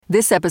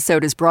This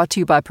episode is brought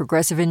to you by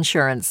Progressive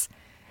Insurance.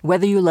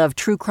 Whether you love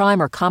true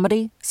crime or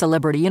comedy,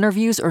 celebrity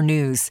interviews or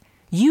news,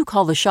 you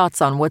call the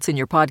shots on what's in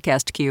your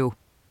podcast queue.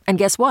 And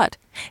guess what?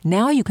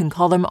 Now you can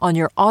call them on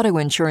your auto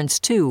insurance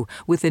too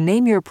with the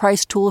Name Your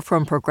Price tool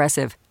from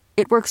Progressive.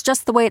 It works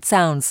just the way it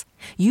sounds.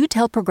 You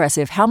tell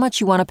Progressive how much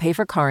you want to pay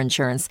for car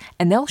insurance,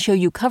 and they'll show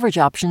you coverage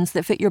options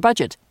that fit your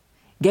budget.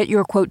 Get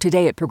your quote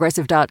today at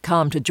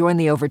Progressive.com to join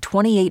the over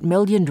 28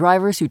 million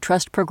drivers who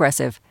trust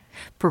Progressive.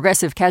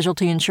 Progressive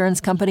Casualty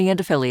Insurance Company and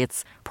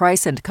Affiliates.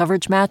 Price and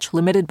coverage match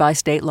limited by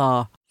state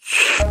law.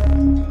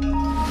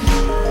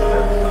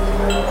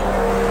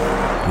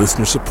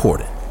 Listener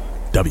supported.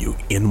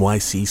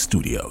 WNYC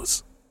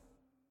Studios.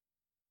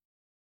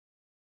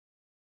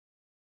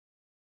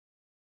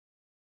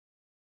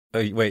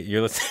 Wait,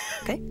 you're listening?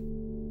 Okay.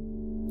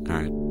 All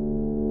right.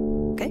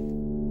 Okay.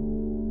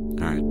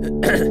 All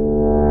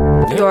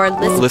right. You're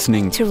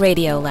Listening to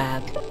Radio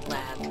Lab.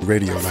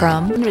 Radio Lab.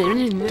 From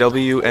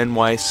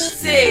WNYC.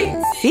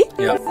 See?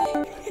 Yeah.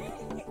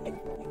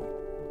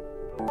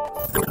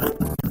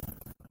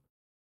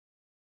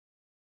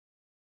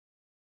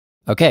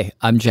 Okay,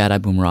 I'm Jad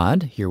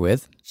Abumrad, here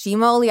with...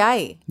 Shima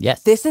Oliai.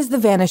 Yes. This is The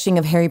Vanishing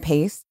of Harry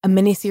Pace, a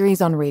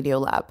miniseries on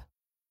Radiolab.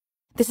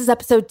 This is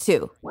episode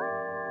 2.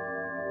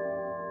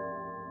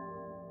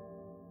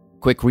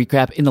 Quick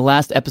recap. In the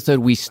last episode,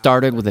 we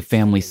started with a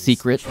family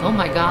secret Oh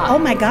my God. Oh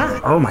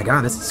my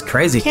God, this is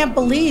crazy. Can't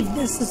believe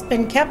this has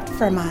been kept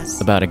from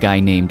us. about a guy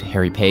named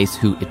Harry Pace,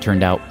 who, it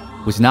turned out,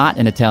 was not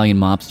an Italian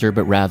mobster,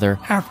 but rather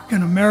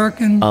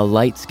African-American. a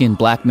light-skinned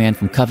black man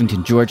from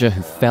Covington, Georgia,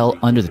 who fell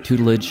under the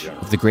tutelage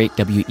of the great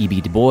W.E.B.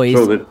 Du Bois.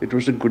 So that it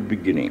was a good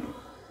beginning.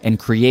 And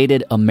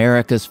created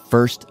America's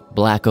first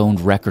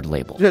black-owned record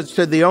label.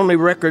 So the only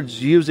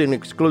records using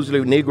exclusively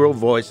Negro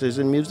voices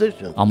and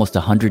musicians. Almost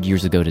 100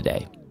 years ago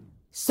today.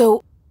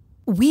 So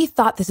we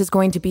thought this is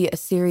going to be a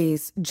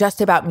series just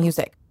about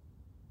music.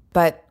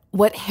 But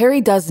what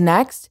Harry does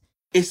next...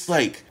 It's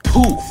like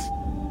poof.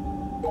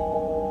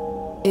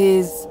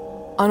 ...is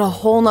on a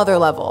whole nother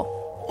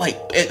level. Like,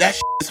 that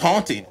is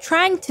haunting.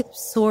 Trying to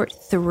sort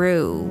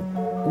through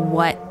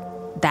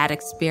what that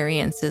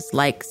experience is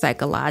like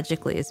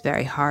psychologically is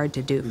very hard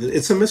to do.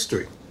 It's a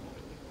mystery.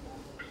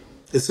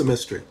 It's a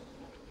mystery.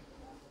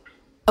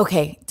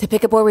 Okay, to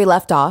pick up where we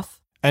left off...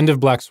 End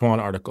of Black Swan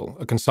article,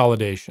 a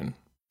consolidation.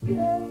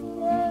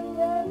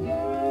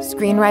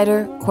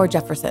 Screenwriter Core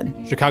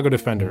Jefferson. Chicago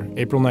Defender,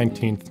 April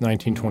 19th,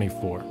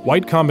 1924.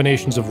 White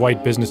combinations of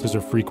white businesses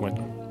are frequent.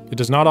 It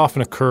does not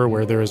often occur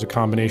where there is a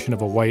combination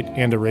of a white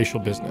and a racial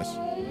business.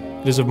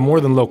 It is of more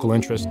than local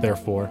interest,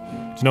 therefore,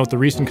 to note the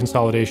recent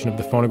consolidation of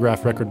the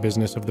phonograph record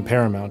business of the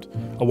Paramount,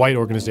 a white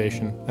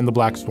organization, and the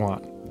Black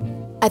Swan.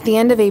 At the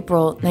end of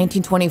April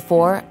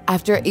 1924,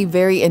 after a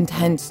very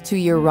intense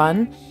 2-year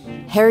run,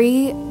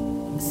 Harry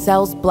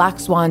sells Black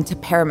Swan to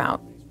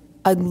Paramount,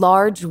 a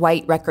large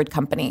white record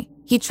company.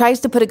 He tries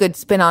to put a good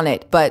spin on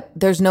it, but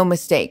there's no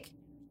mistake.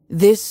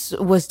 This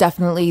was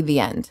definitely the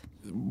end.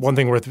 One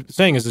thing worth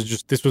saying is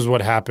just this was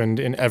what happened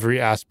in every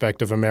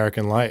aspect of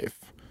American life.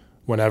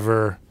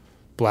 Whenever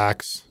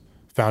blacks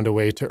found a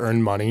way to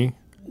earn money,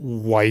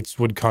 whites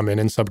would come in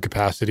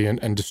subcapacity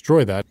and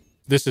destroy that.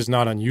 This is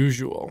not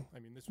unusual.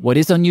 What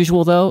is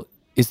unusual, though,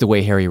 is the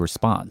way Harry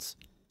responds.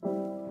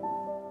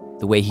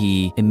 The way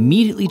he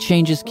immediately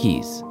changes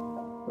keys.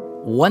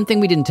 One thing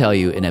we didn't tell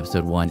you in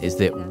episode 1 is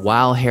that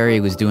while Harry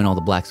was doing all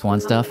the Black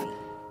Swan stuff,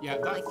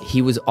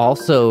 he was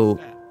also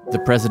the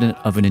president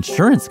of an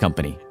insurance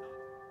company.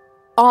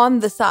 On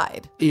the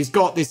side. He's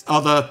got this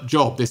other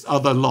job, this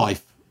other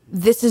life.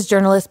 This is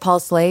journalist Paul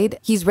Slade.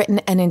 He's written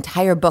an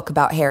entire book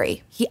about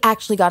Harry. He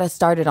actually got us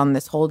started on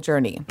this whole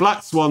journey.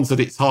 Black Swan's at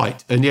its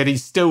height, and yet he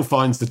still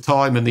finds the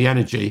time and the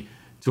energy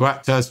to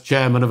act as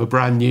chairman of a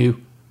brand new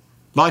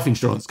life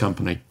insurance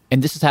company.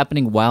 And this is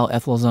happening while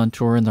Ethel's on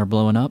tour and they're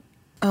blowing up?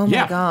 Oh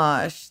my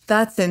gosh,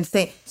 that's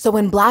insane. So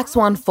when Black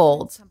Swan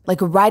folds, like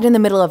right in the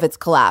middle of its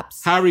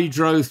collapse, Harry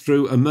drove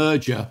through a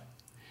merger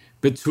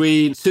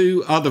between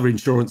 2 other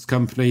insurance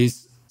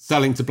companies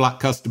selling to black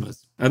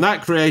customers. And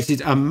that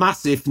created a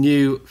massive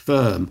new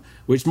firm,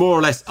 which more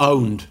or less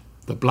owned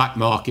the black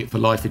market for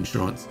life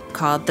insurance.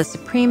 Called the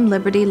Supreme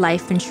Liberty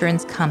Life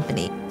Insurance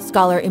Company.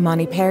 Scholar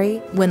Imani Perry.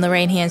 When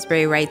Lorraine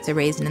Hansberry writes A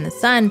Raisin in the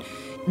Sun,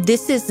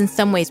 this is in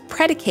some ways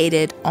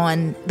predicated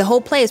on, the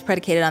whole play is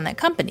predicated on that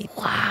company.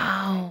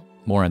 Wow.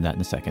 More on that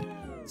in a second.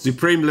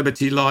 Supreme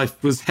Liberty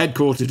Life was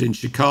headquartered in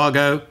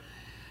Chicago,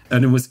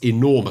 and it was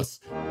enormous.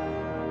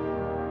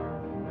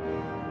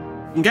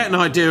 You can get an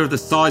idea of the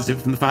size of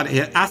it from the fact it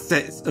had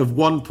assets of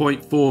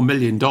 $1.4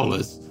 million,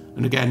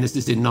 and again, this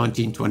is in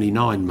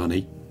 1929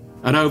 money,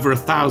 and over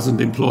 1,000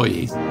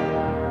 employees.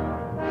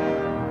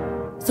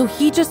 So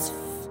he just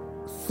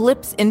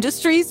flips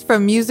industries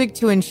from music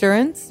to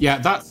insurance? Yeah,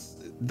 that's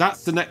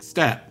the next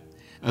step.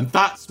 And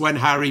that's when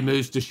Harry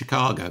moves to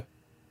Chicago.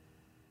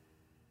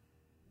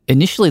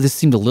 Initially, this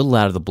seemed a little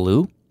out of the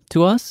blue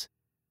to us,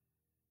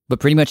 but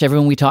pretty much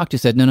everyone we talked to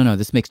said, no,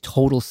 this makes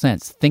total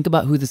sense. Think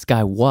about who this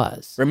guy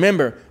was.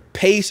 Remember,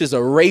 Pace is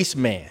a race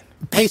man.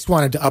 Pace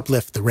wanted to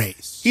uplift the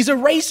race. He's a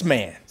race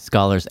man.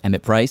 Scholars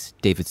Emmett Price,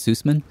 David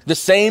Sussman. The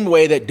same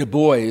way that Du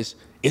Bois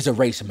is a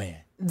race man.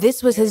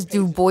 This was his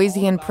Du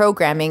Boisian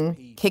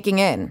programming kicking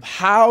in.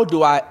 How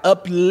do I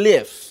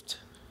uplift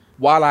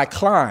while I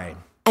climb?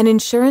 And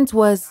insurance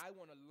was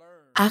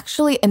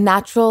actually a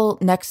natural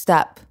next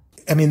step.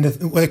 I mean,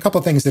 a couple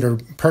of things that are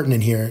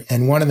pertinent here,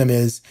 and one of them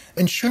is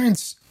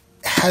insurance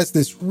has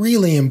this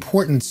really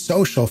important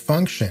social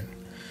function.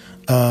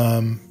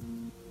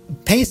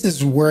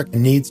 Pace's work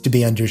needs to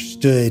be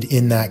understood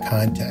in that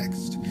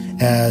context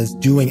as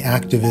doing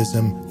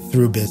activism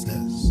through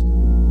business.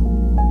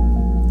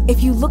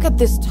 If you look at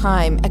this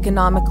time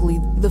economically,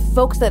 the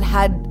folks that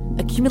had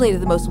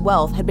accumulated the most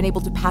wealth had been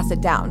able to pass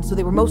it down, so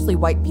they were mostly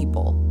white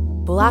people.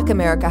 Black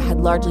America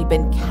had largely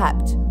been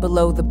kept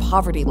below the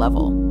poverty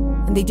level,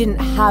 and they didn't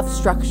have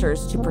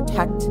structures to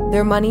protect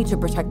their money, to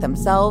protect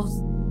themselves.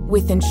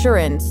 With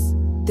insurance,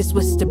 this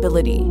was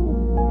stability.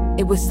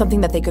 It was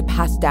something that they could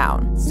pass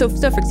down. So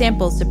for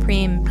example,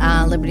 Supreme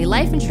Liberty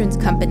Life Insurance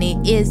Company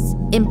is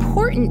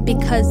important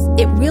because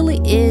it really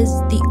is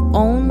the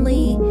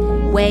only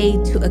way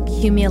to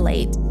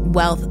accumulate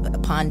wealth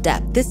upon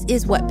death. This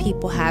is what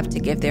people have to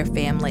give their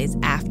families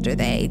after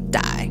they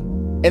die.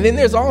 And then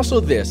there's also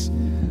this.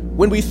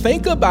 When we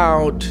think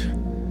about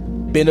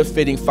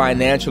benefiting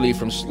financially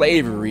from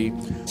slavery,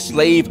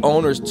 slave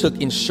owners took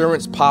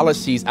insurance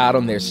policies out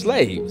on their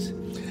slaves,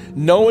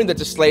 knowing that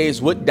the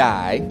slaves would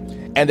die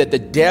and that the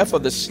death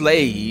of the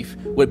slave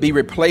would be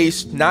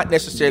replaced not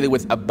necessarily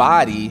with a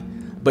body,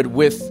 but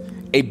with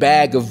a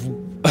bag of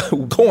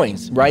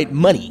coins, right?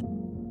 Money.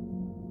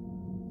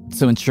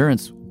 So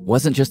insurance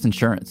wasn't just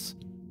insurance.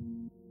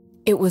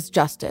 It was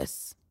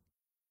justice.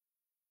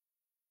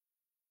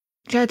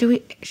 Jed,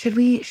 should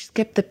we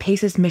skip the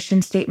Pace's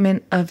mission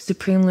statement of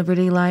Supreme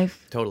Liberty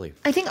Life? Totally.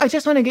 I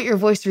just want to get your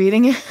voice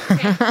reading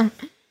it.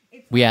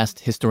 We asked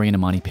historian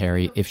Imani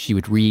Perry if she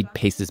would read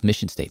Pace's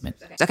mission statement.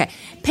 Okay.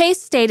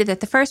 Pace stated that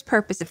the first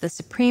purpose of the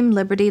Supreme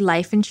Liberty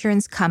Life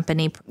Insurance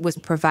Company was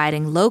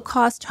providing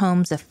low-cost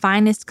homes of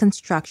finest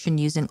construction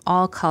using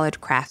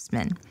all-colored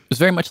craftsmen. It was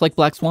very much like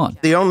Black Swan.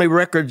 The only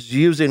records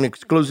using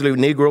exclusively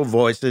Negro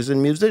voices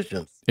and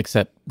musicians.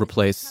 Except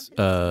replace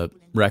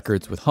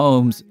records with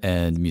homes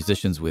and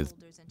musicians with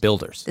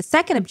builders. The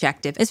second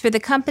objective is for the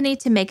company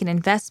to make an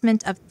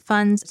investment of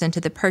funds into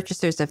the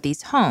purchasers of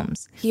these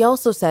homes. He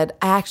also said,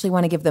 I actually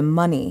want to give them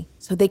money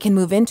so they can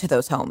move into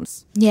those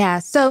homes. Yeah,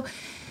 so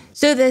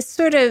the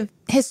sort of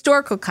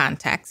historical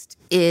context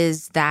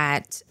is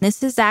that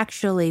this is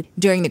actually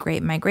during the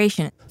Great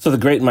Migration. So the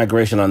Great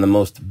Migration on the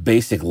most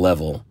basic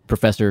level,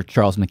 Professor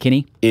Charles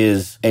McKinney,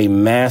 is a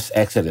mass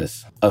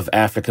exodus of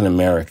African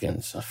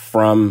Americans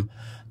from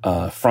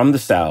the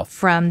South.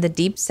 From the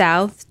Deep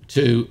South.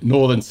 To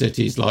northern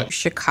cities like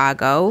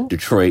Chicago.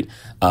 Detroit,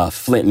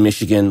 Flint,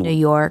 Michigan. New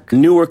York.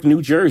 Newark,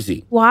 New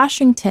Jersey.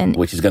 Washington.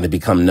 Which is going to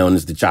become known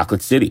as the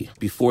Chocolate City.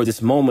 Before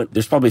this moment,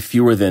 there's probably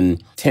fewer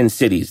than 10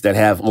 cities that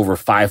have over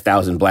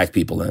 5,000 black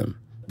people in them.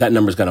 That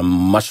number's going to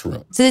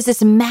mushroom. So there's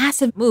this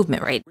massive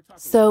movement, right?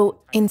 So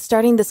in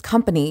starting this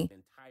company,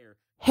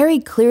 Harry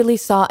clearly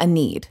saw a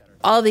need.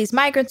 All these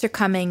migrants are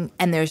coming,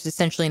 and there's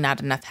essentially not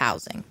enough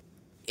housing.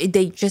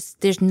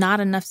 There's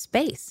not enough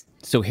space.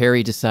 So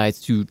Harry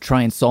decides to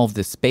try and solve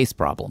this space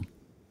problem.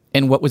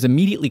 And what was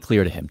immediately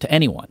clear to him, to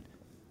anyone,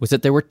 was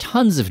that there were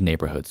tons of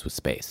neighborhoods with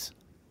space.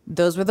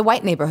 Those were the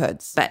white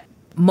neighborhoods. But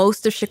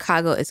most of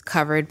Chicago is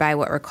covered by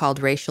what were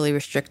called racially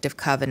restrictive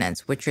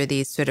covenants, which are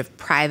these sort of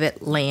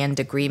private land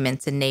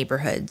agreements in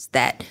neighborhoods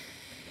that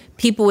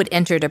people would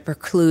enter to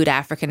preclude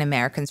African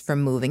Americans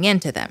from moving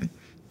into them.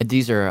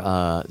 These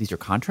are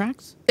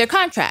contracts? They're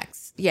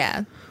contracts,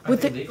 yeah. Are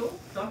they legal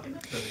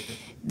documents?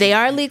 They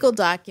are legal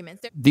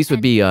documents. These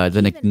would be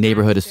the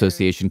neighborhood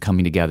association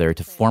coming together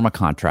to form a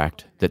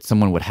contract that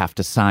someone would have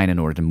to sign in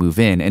order to move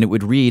in. And it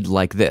would read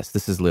like this.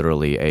 This is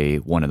literally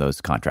one of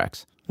those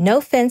contracts. No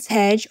fence,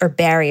 hedge, or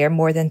barrier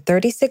more than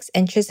 36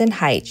 inches in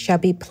height shall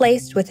be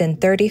placed within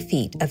 30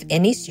 feet of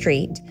any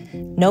street.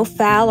 No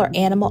fowl or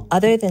animal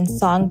other than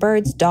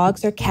songbirds,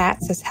 dogs, or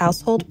cats as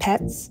household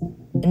pets.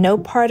 No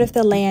part of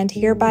the land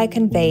hereby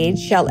conveyed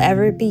shall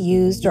ever be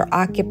used or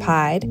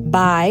occupied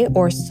by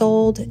or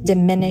sold,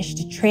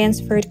 diminished,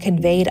 transferred,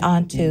 conveyed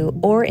onto,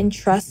 or in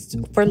trusts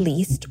for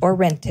leased or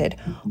rented,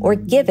 or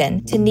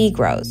given to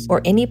Negroes,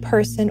 or any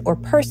person or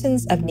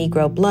persons of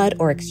Negro blood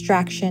or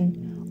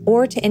extraction,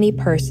 or to any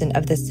person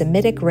of the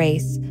Semitic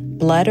race,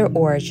 blood, or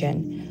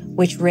origin,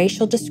 which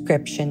racial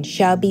description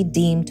shall be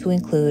deemed to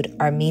include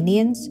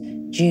Armenians,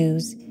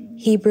 Jews,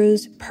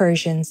 Hebrews,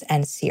 Persians,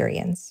 and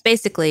Syrians.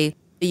 Basically,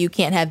 you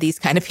can't have these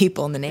kind of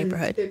people in the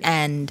neighborhood.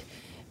 And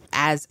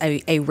as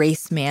a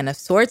race man of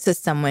sorts, as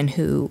someone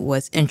who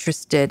was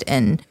interested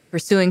in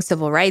pursuing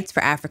civil rights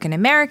for African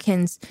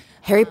Americans,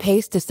 Harry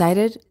Pace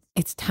decided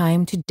it's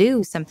time to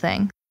do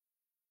something.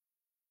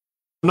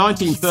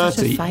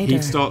 1930,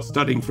 he'd start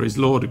studying for his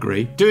law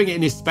degree, doing it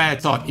in his spare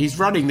time. He's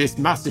running this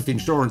massive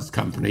insurance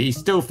company. He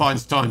still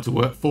finds time to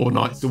work 4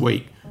 nights a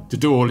week, to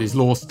do all his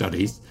law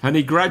studies, and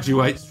he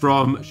graduates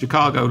from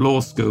Chicago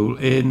Law School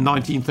in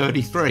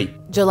 1933.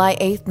 July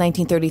 8th,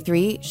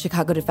 1933,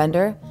 Chicago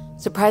defender.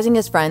 Surprising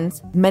his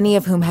friends, many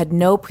of whom had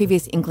no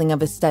previous inkling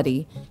of his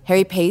study,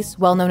 Harry Pace,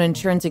 well-known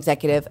insurance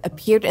executive,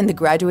 appeared in the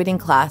graduating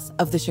class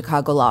of the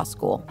Chicago Law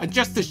School. And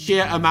just the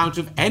sheer amount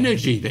of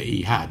energy that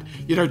he had,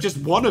 just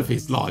one of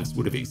his lives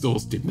would have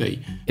exhausted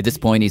me. At this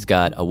point, he's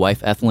got a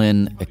wife,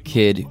 Ethelyn, a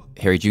kid,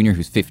 Harry Jr.,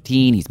 who's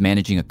 15. He's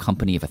managing a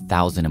company of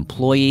 1,000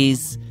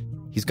 employees.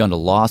 He's gone to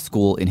law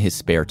school in his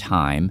spare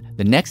time.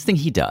 The next thing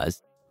he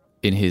does,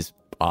 in his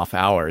off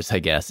hours, I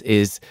guess,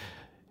 is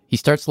he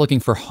starts looking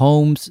for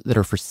homes that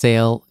are for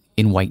sale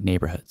in white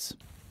neighborhoods.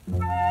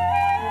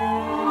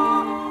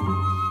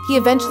 He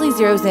eventually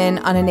zeroes in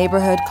on a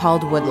neighborhood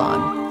called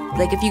Woodlawn.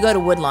 Like if you go to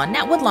Woodlawn,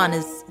 now Woodlawn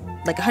is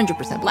like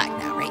 100% black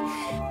now, right?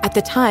 At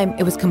the time,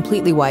 it was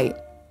completely white.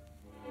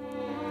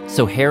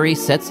 So Harry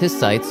sets his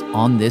sights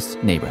on this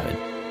neighborhood.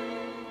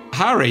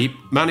 Harry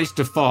managed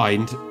to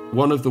find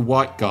one of the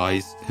white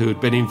guys who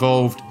had been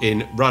involved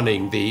in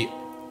running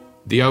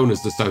the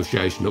Owners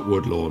Association at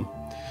Woodlawn,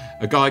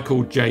 a guy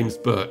called James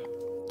Burke.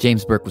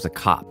 James Burke was a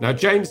cop. Now,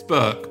 James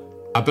Burke,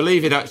 I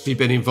believe he'd actually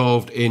been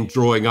involved in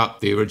drawing up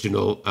the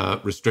original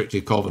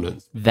restricted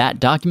covenants. That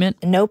document?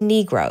 No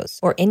Negroes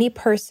or any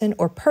person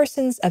or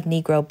persons of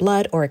Negro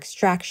blood or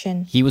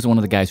extraction. He was one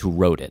of the guys who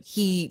wrote it.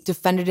 He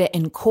defended it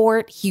in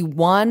court. He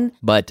won.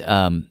 But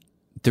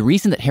the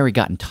reason that Harry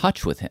got in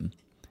touch with him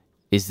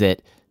is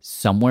that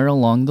somewhere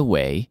along the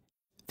way,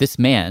 this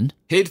man...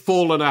 he'd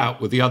fallen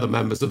out with the other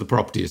members of the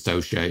property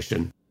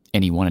association.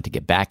 And he wanted to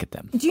get back at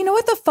them. Do you know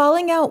what the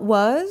falling out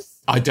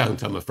was? I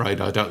don't, I'm afraid.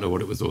 I don't know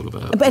what it was all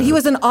about. But he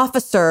was an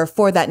officer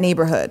for that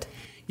neighborhood.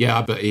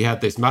 Yeah, but he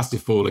had this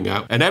massive falling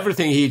out. And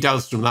everything he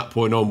does from that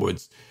point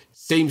onwards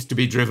seems to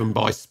be driven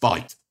by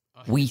spite.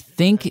 We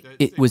think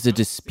it was a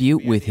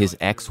dispute with his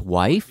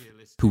ex-wife,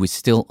 who was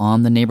still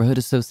on the neighborhood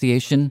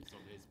association.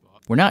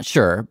 We're not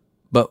sure,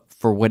 but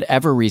for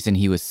whatever reason,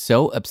 he was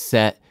so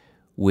upset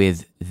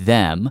with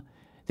them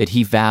that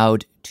he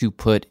vowed to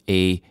put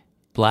a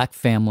black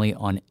family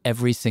on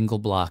every single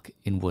block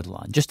in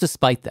Woodlawn, just to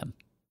spite them.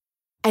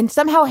 And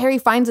somehow Harry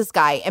finds this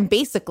guy, and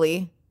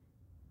basically,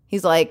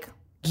 he's like,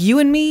 you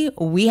and me,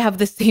 we have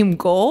the same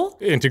goal.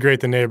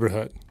 Integrate the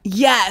neighborhood.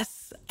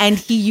 Yes. And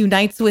he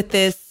unites with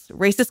this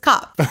racist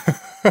cop.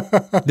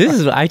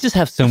 I just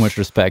have so much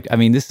respect. I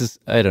mean,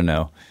 I don't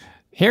know.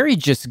 Harry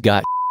just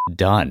got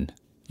done.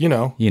 You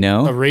know,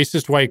 a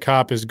racist white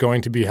cop is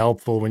going to be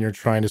helpful when you're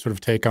trying to sort of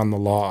take on the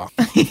law.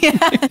 He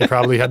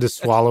probably had to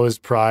swallow his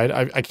pride.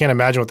 I can't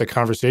imagine what the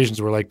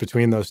conversations were like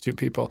between those two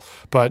people.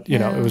 But,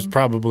 it was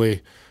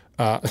probably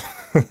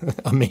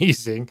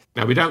amazing.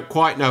 Now, we don't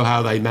quite know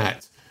how they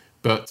met,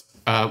 but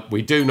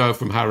we do know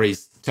from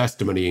Harry's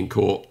testimony in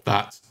court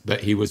that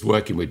he was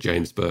working with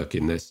James Burke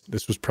in this.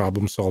 This was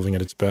problem solving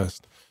at its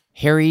best.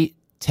 Harry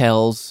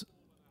tells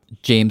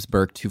James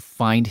Burke to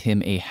find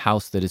him a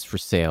house that is for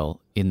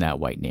sale in that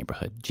white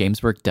neighborhood. James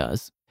Burke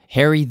does.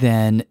 Harry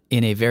then,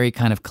 in a very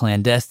kind of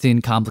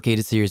clandestine,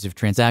 complicated series of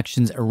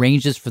transactions,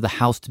 arranges for the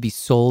house to be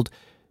sold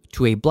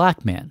to a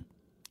black man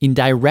in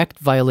direct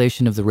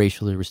violation of the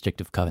racially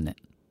restrictive covenant.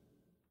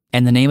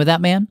 And the name of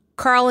that man?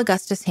 Carl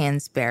Augustus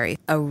Hansberry,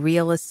 a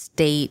real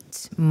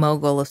estate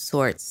mogul of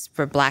sorts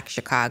for Black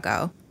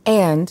Chicago.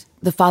 And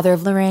the father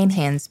of Lorraine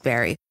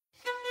Hansberry,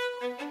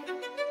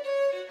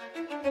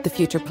 the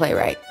future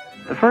playwright.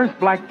 The first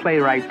black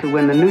playwright to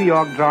win the New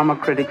York Drama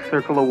Critics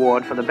Circle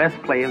Award for the best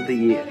play of the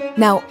year.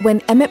 Now,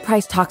 when Emmett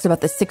Price talks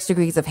about the 6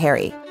 degrees of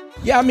Harry...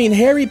 Yeah, I mean,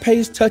 Harry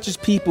Pace touches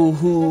people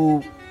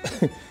who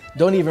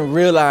don't even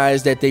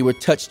realize that they were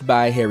touched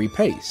by Harry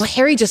Pace. Well,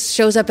 Harry just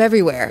shows up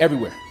everywhere.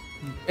 Everywhere.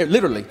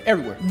 Literally,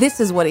 everywhere.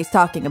 This is what he's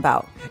talking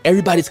about.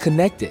 Everybody's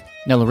connected.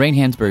 Now, Lorraine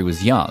Hansberry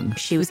was young.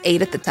 She was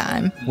 8 at the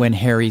time. When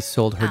Harry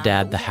sold her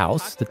dad the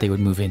house that they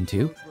would move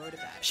into.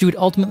 She would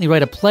ultimately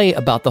write a play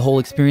about the whole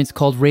experience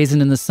called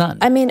Raisin in the Sun.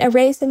 I mean, A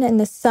Raisin in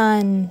the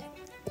Sun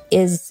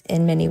is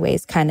in many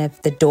ways kind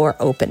of the door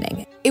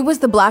opening. It was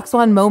the Black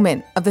Swan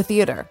moment of the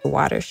theater.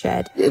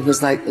 Watershed. It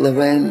was like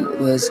Lorraine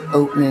was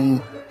opening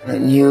a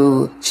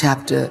new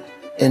chapter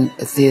in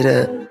a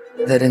theater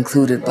that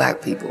included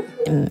black people.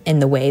 In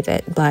the way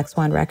that Black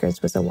Swan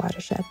Records was a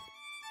watershed.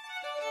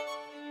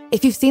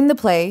 If you've seen the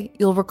play,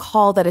 you'll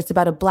recall that it's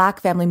about a black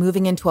family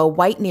moving into a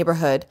white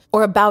neighborhood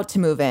or about to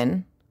move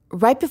in.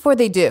 Right before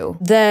they do.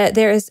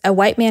 There is a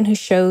white man who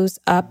shows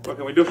up. What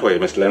can we do for you,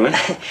 Mr. Lemon?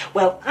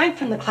 Well, I'm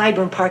from the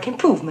Clyburn Park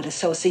Improvement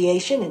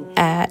Association. And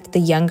at the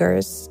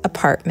Youngers'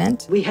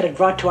 apartment. We had it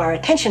brought to our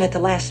attention at the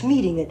last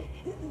meeting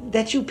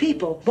that you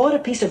people bought a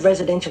piece of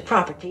residential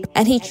property.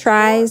 And he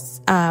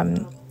tries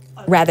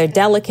rather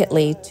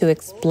delicately to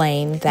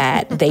explain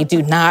that they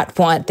do not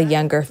want the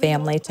Younger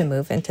family to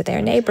move into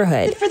their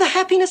neighborhood. For the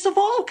happiness of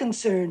all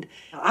concerned.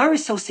 Our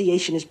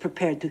association is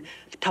prepared to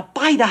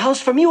buy the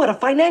house from you at a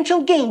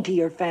financial gain to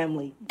your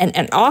family.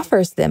 And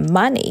offers them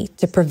money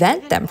to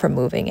prevent them from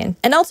moving in.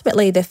 And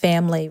ultimately the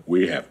family...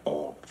 We have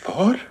all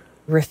thought...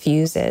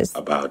 refuses...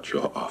 about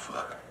your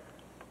offer.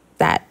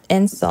 That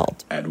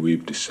insult. And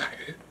we've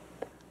decided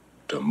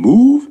to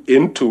move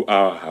into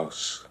our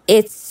house.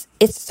 It's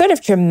sort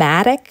of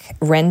dramatic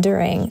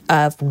rendering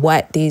of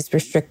what these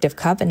restrictive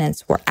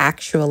covenants were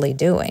actually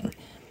doing.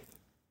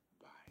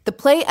 The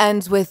play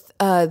ends with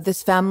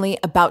this family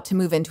about to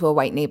move into a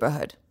white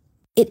neighborhood.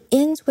 It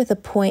ends with a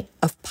point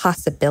of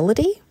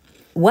possibility.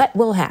 What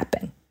will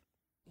happen?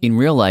 In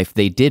real life,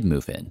 they did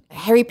move in.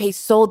 Harry Pace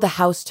sold the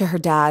house to her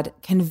dad,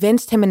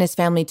 convinced him and his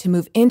family to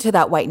move into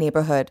that white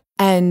neighborhood.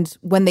 And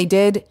when they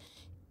did,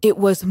 it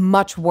was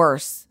much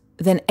worse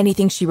than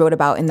anything she wrote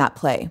about in that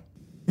play.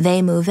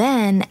 They move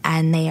in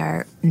and they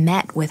are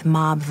met with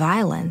mob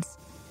violence.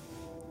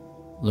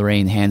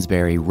 Lorraine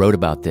Hansberry wrote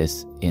about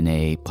this in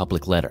a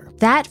public letter.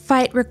 That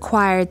fight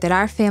required that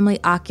our family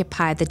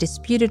occupy the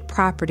disputed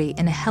property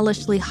in a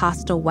hellishly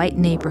hostile white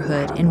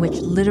neighborhood in which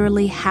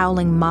literally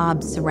howling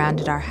mobs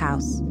surrounded our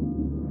house.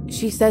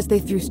 She says they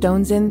threw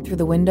stones in through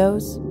the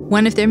windows.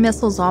 One of their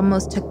missiles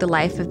almost took the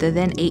life of the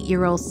then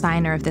 8-year-old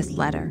signer of this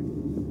letter.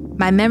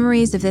 My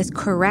memories of this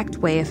correct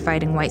way of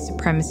fighting white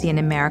supremacy in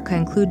America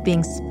include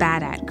being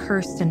spat at,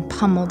 cursed, and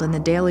pummeled in the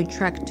daily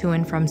trek to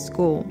and from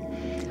school.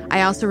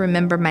 I also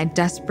remember my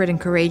desperate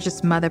and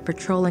courageous mother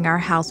patrolling our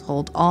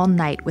household all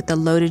night with a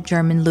loaded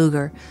German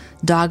Luger,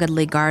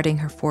 doggedly guarding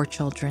her 4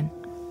 children.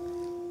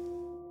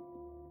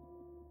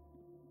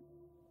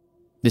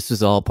 This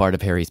was all part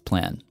of Harry's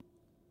plan.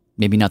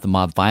 Maybe not the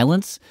mob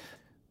violence,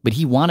 but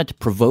he wanted to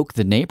provoke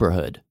the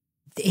neighborhood.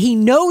 He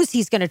knows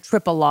he's going to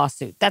trip a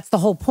lawsuit. That's the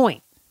whole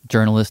point.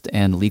 Journalist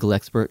and legal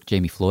expert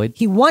Jamie Floyd.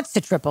 He wants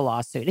to trip a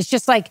lawsuit. It's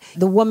just like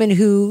the woman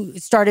who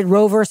started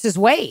Roe versus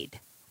Wade.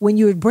 When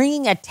you're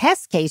bringing a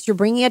test case, you're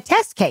bringing a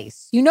test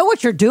case. You know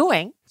what you're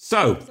doing.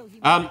 So,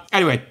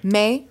 anyway.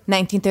 May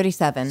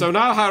 1937. So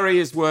now Harry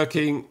is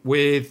working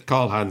with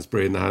Carl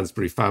Hansberry and the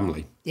Hansberry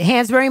family.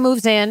 Hansberry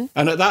moves in.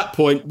 And at that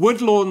point,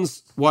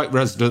 Woodlawn's White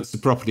Residents, the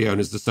Property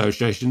Owners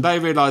Association, they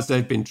realise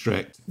they've been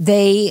tricked.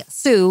 They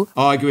sue.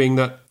 Arguing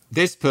that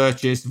this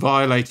purchase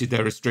violated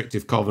their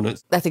restrictive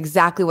covenants. That's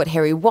exactly what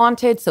Harry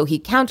wanted, so he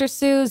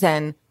countersues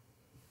and...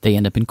 They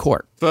end up in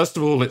court. First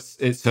of all,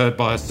 it's heard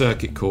by a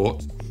circuit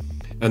court.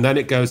 And then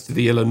it goes to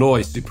the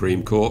Illinois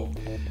Supreme Court.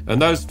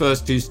 And those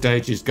first 2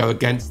 stages go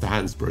against the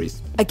Hansberrys.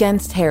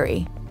 Against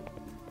Harry.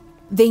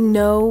 They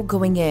know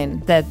going in.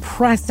 The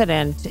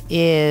precedent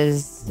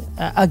is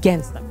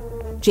against them.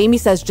 Jamie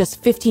says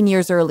just 15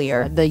 years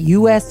earlier, the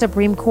U.S.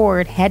 Supreme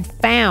Court had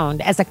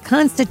found as a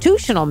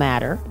constitutional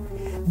matter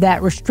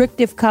that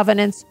restrictive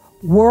covenants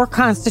were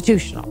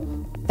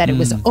constitutional. That it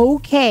was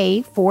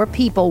okay for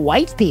people,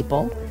 white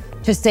people,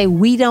 to say,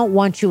 we don't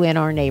want you in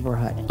our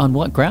neighborhood. On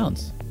what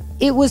grounds?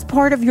 It was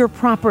part of your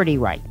property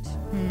right.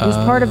 It was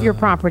part of your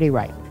property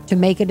right to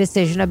make a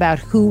decision about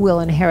who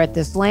will inherit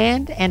this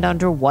land and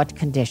under what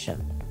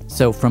condition.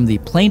 So from the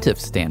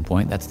plaintiff's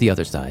standpoint, that's the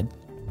other side,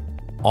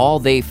 all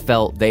they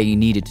felt they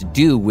needed to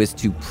do was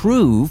to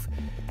prove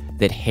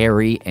that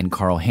Harry and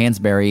Carl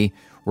Hansberry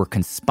were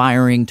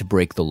conspiring to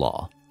break the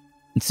law.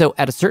 And so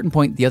at a certain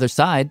point, the other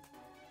side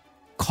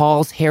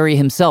calls Harry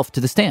himself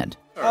to the stand.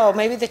 Oh,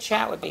 maybe the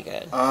chat would be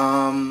good.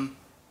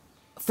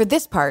 For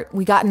this part,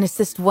 we got an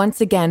assist once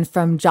again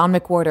from John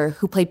McWhorter,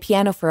 who played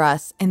piano for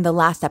us in the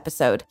last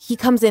episode. He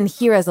comes in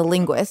here as a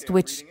linguist,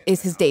 which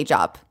is his day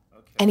job,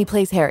 and he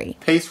plays Harry.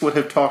 Pace would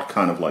have talked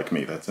kind of like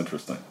me. That's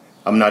interesting.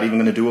 I'm not even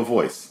going to do a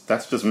voice.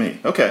 That's just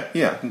me. Okay,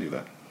 yeah, I can do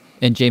that.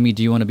 And Jamie,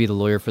 do you want to be the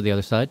lawyer for the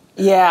other side?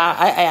 Yeah,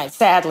 I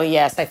sadly,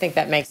 yes. I think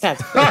that makes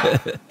sense.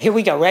 Here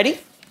we go. Ready?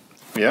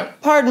 Yeah.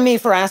 Pardon me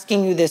for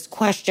asking you this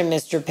question,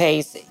 Mr.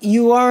 Pace.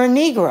 You are a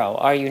Negro,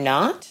 are you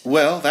not?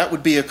 Well, that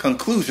would be a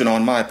conclusion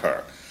on my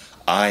part.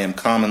 I am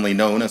commonly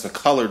known as a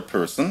colored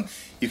person.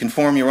 You can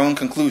form your own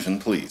conclusion,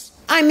 please.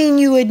 I mean,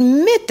 you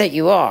admit that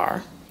you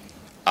are.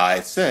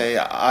 I say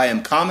I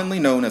am commonly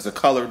known as a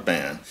colored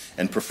man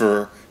and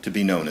prefer to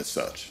be known as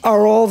such.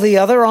 Are all the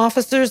other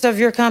officers of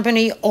your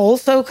company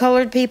also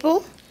colored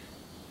people?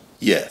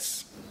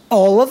 Yes.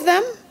 All of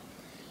them?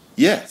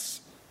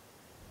 Yes.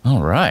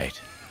 All right.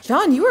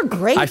 John, you were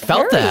great. I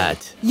felt Harry.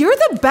 that. You're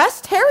the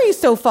best Harry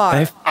so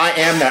far. I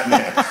am that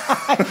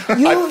man.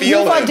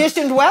 You've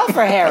auditioned well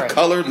for Harry. A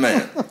colored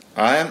man.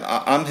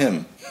 I'm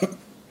him.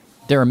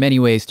 There are many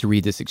ways to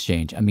read this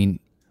exchange. I mean,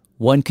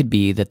 one could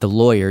be that the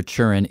lawyer,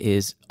 Churin,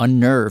 is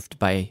unnerved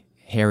by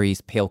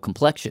Harry's pale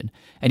complexion,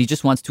 and he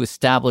just wants to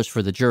establish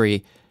for the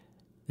jury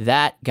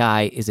that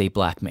guy is a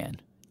black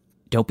man.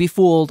 Don't be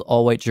fooled,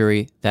 all-white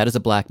jury. That is a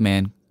black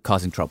man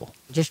causing trouble.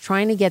 Just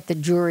trying to get the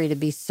jury to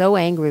be so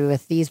angry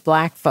with these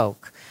black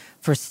folk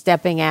for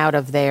stepping out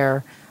of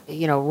their,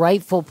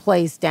 rightful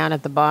place down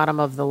at the bottom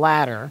of the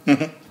ladder.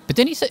 But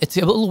then he said, it's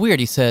a little weird.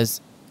 He says,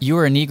 you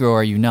are a Negro,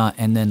 are you not?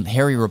 And then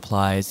Harry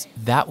replies,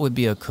 that would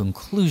be a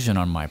conclusion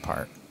on my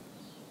part.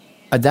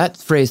 That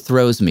phrase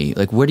throws me.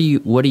 Like, what are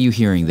you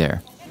hearing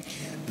there?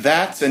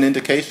 That's an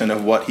indication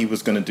of what he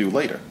was going to do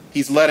later.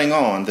 He's letting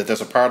on that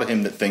there's a part of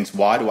him that thinks,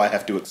 why do I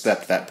have to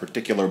accept that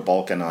particular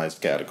balkanized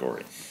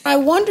category? I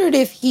wondered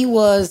if he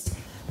was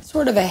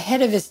sort of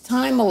ahead of his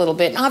time a little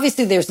bit. And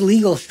obviously, there's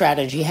legal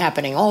strategy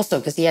happening also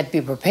because he had to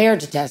be prepared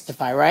to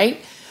testify,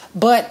 right?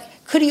 But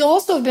could he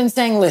also have been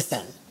saying,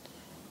 listen,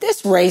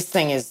 This race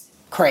thing is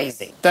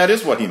crazy. That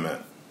is what he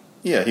meant.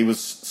 Yeah, he was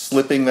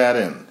slipping that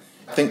in.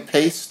 I think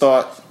Pace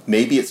thought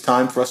maybe it's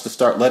time for us to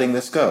start letting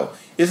this go.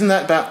 Isn't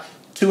that about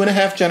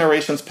 2.5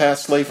 generations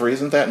past slavery?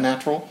 Isn't that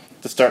natural?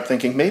 To start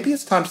thinking, maybe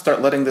it's time to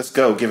start letting this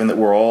go, given that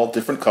we're all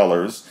different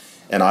colors,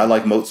 and I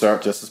like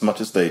Mozart just as much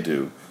as they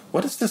do.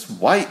 What is this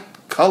white,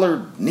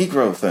 colored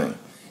Negro thing?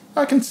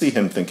 I can see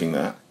him thinking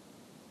that.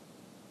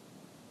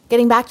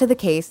 Getting back to the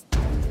case,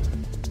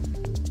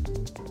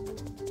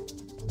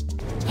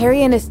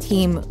 Harry and his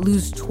team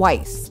lose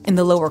twice in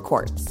the lower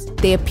courts.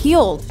 They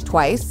appealed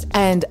twice,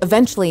 and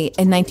eventually,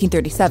 in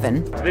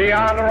 1937, The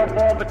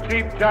Honorable, the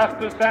Chief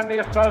Justice and the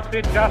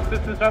Associate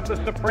Justices of the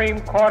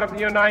Supreme Court of the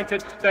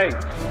United States.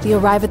 they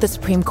arrive at the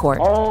Supreme Court.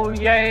 Oh,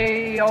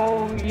 yay,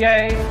 oh,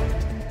 yay.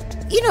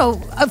 You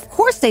know, of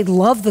course they'd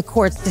love the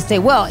courts to say,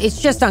 well, it's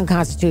just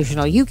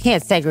unconstitutional. You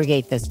can't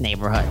segregate this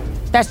neighborhood.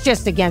 That's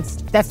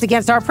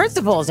against our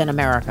principles in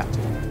America.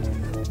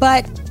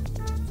 But,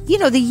 you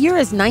know, the year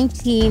is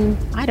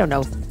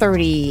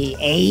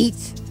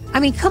 38. I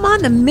mean, come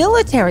on, the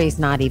military's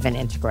not even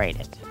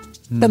integrated.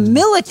 The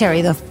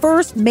military, the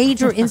first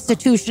major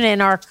institution in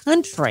our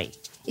country,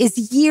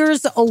 is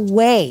years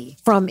away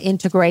from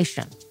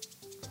integration.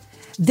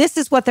 This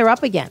is what they're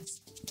up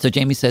against. So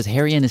Jamie says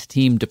Harry and his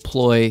team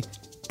deploy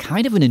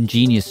kind of an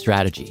ingenious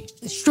strategy.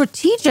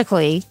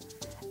 Strategically,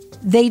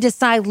 they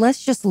decide,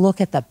 let's just look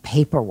at the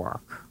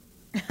paperwork.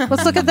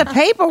 Let's look at the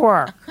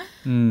paperwork.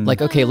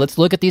 Like, okay, let's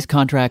look at these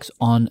contracts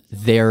on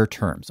their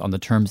terms, on the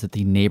terms that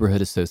the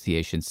neighborhood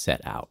association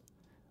set out.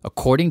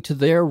 According to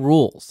their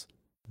rules,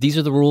 these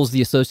are the rules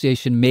the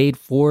association made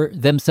for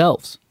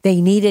themselves.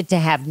 They needed to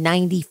have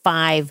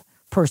 95%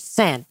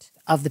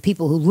 of the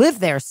people who live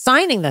there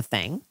signing the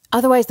thing.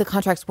 Otherwise, the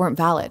contracts weren't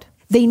valid.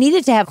 They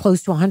needed to have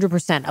close to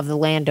 100% of the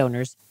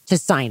landowners to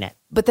sign it.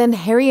 But then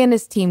Harry and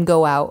his team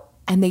go out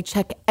and they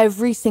check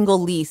every single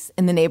lease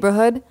in the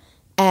neighborhood.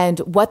 And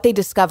what they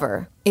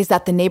discover is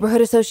that the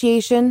neighborhood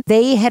association,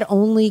 they had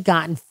only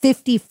gotten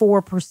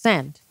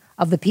 54%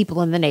 of the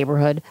people in the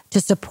neighborhood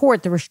to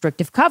support the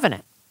restrictive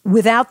covenant.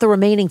 Without the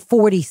remaining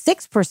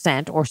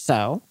 46% or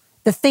so,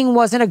 the thing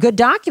wasn't a good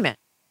document.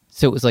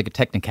 So it was like a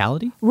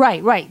technicality?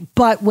 Right.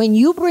 But when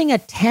you bring a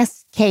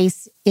test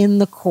case in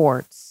the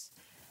courts,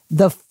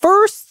 the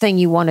first thing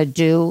you want to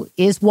do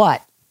is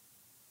what?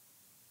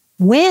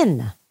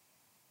 Win.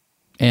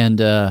 And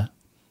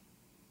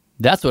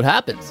that's what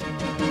happens.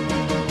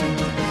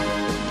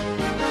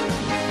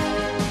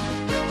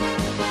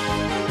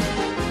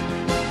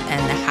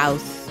 And the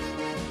house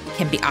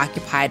can be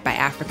occupied by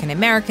African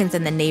Americans,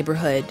 and the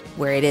neighborhood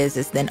where it is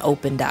then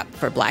opened up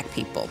for Black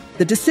people.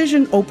 The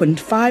decision opened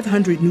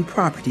 500 new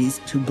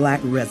properties to Black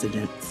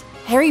residents.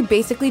 Harry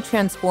basically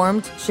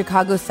transformed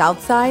Chicago's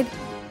South Side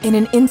in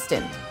an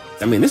instant.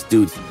 I mean, this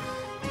dude's...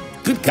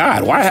 Good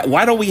God,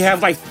 why don't we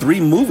have like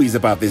 3 movies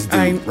about this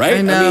dude, right?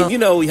 I know. I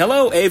mean,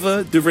 hello,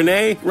 Ava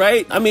DuVernay,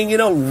 right? I mean,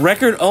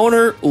 record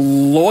owner,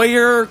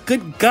 lawyer,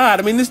 good God.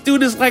 I mean, this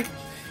dude is like,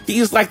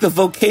 he's like the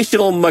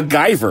vocational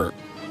MacGyver.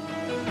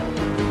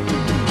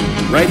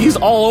 Right? He's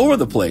all over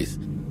the place.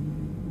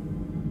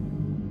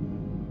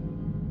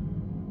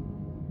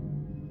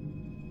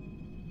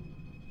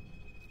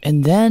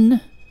 And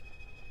then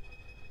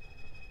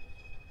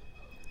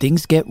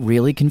things get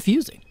really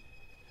confusing.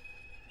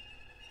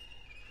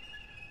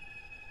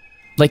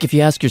 Like if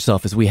you ask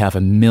yourself, as we have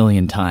a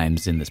million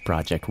times in this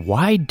project,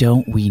 why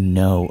don't we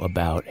know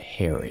about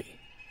Harry?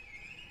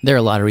 There are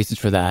a lot of reasons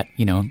for that.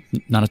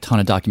 Not a ton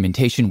of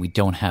documentation. We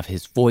don't have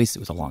his voice. It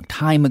was a long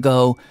time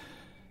ago.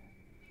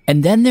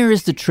 And then there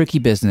is the tricky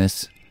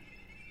business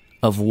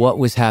of what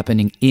was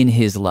happening in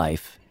his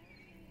life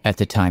at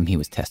the time he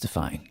was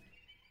testifying.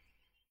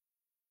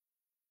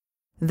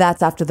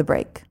 That's after the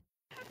break.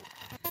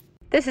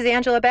 This is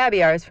Angela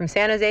Babiars from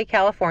San Jose,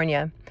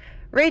 California.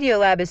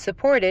 Radiolab is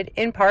supported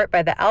in part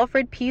by the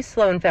Alfred P.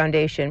 Sloan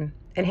Foundation,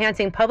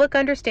 enhancing public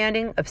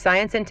understanding of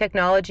science and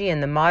technology in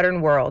the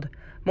modern world.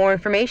 More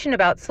information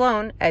about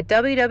Sloan at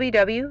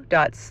www.sloan.org.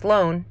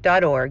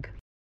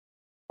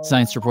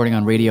 Science reporting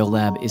on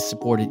Radiolab is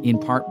supported in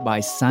part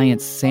by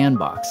Science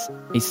Sandbox,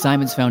 a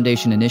Simons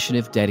Foundation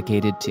initiative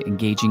dedicated to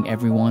engaging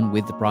everyone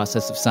with the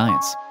process of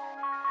science.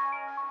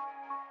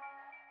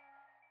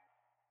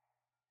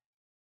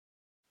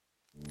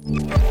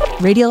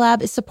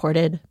 Radiolab is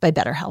supported by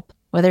BetterHelp.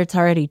 Whether it's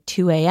already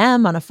 2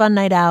 a.m. on a fun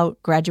night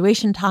out,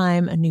 graduation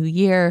time, a new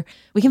year,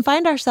 we can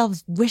find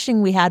ourselves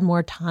wishing we had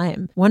more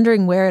time,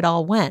 wondering where it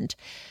all went.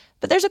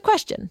 But there's a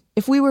question.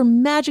 If we were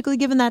magically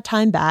given that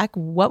time back,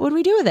 what would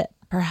we do with it?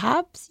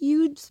 Perhaps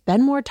you'd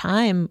spend more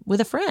time with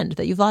a friend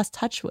that you've lost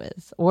touch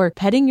with, or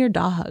petting your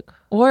dog,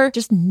 or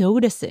just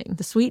noticing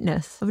the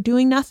sweetness of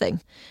doing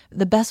nothing.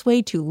 The best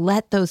way to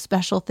let those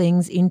special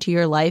things into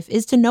your life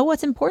is to know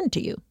what's important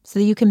to you so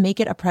that you can make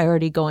it a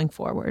priority going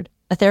forward.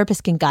 A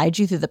therapist can guide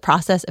you through the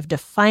process of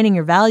defining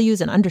your values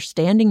and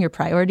understanding your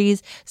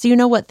priorities so you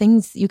know what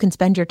things you can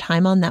spend your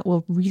time on that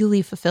will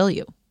really fulfill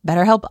you.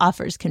 BetterHelp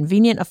offers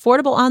convenient,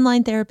 affordable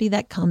online therapy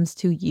that comes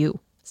to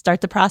you.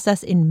 Start the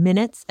process in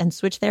minutes and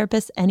switch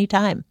therapists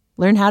anytime.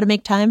 Learn how to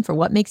make time for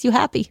what makes you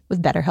happy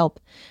with BetterHelp.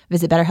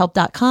 Visit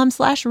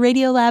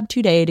BetterHelp.com/Radiolab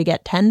today to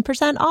get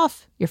 10%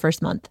 off your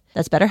first month.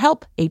 That's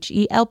BetterHelp,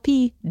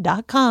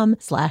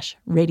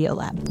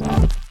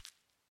 HELP.com/Radiolab.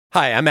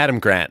 Hi, I'm Adam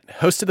Grant,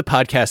 host of the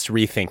podcast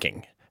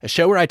Rethinking, a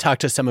show where I talk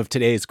to some of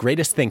today's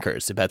greatest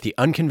thinkers about the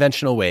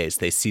unconventional ways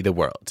they see the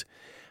world.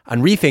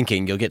 On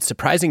Rethinking, you'll get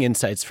surprising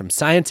insights from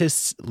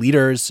scientists,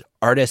 leaders,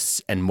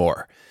 artists, and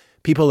more.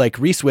 People like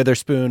Reese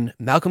Witherspoon,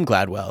 Malcolm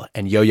Gladwell,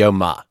 and Yo-Yo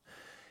Ma.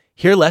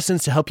 Hear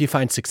lessons to help you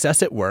find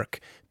success at work,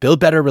 build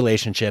better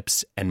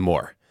relationships, and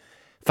more.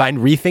 Find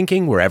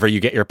Rethinking wherever you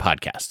get your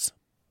podcasts.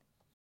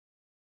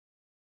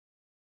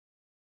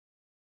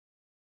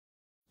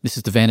 This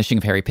is The Vanishing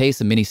of Harry Pace,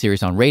 a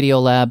miniseries on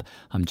Radiolab.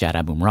 I'm Jad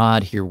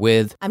Abumrad here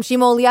with... I'm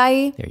Shima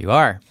Oliai. There you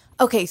are.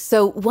 Okay,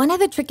 so one of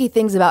the tricky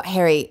things about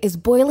Harry is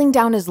boiling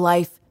down his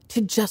life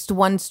to just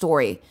one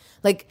story.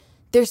 Like,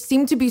 there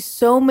seem to be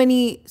so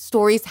many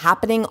stories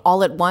happening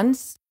all at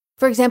once.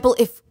 For example,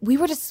 if we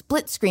were to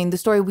split screen the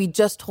story we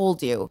just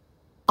told you,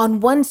 on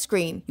one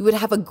screen, you would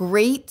have a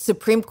great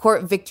Supreme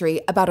Court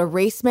victory about a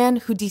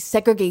raceman who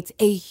desegregates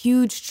a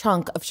huge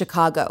chunk of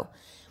Chicago.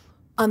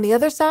 On the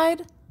other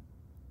side,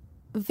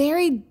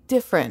 very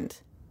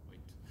different.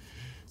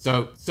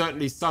 So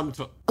certainly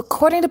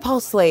According to Paul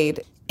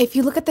Slade, if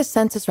you look at the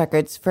census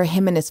records for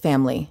him and his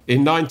family...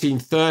 In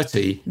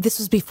 1930... This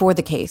was before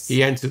the case.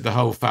 He entered the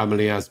whole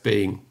family as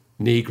being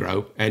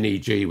Negro.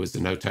 NEG was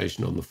the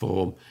notation on the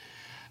form.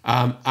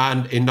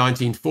 And in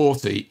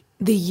 1940...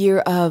 The year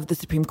of the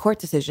Supreme Court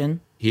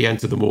decision... He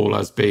entered them all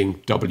as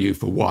being W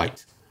for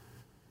white.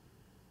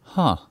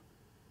 Huh.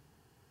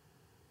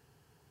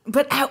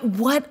 But at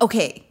what...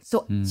 Okay,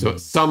 so... So at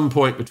some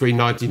point between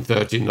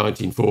 1930 and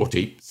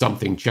 1940,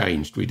 something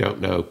changed. We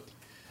don't know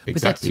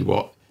exactly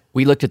what.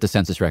 We looked at the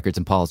census records,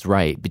 and Paul's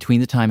right. Between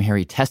the time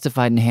Harry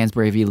testified in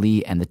Hansberry v.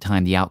 Lee and the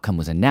time the outcome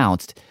was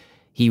announced,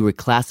 he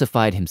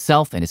reclassified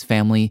himself and his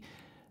family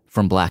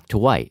from black to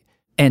white.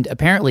 And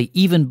apparently,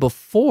 even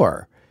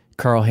before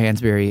Carl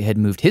Hansberry had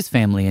moved his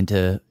family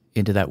into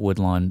that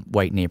Woodlawn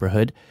white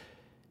neighborhood,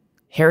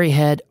 Harry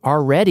had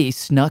already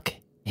snuck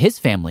his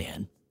family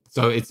in.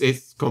 So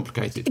it's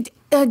complicated.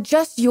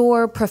 Just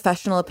your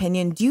professional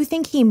opinion, do you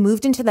think he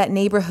moved into that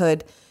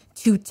neighborhood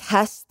to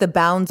test the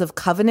bounds of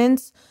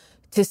covenants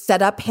to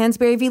set up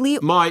Hansberry v. Lee?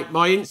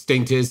 My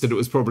instinct is that it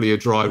was probably a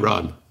dry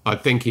run. I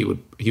think he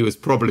was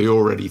probably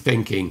already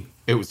thinking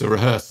it was a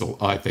rehearsal,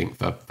 I think,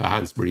 for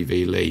Hansberry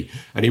v. Lee.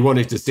 And he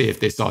wanted to see if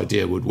this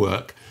idea would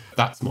work.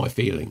 That's my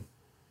feeling.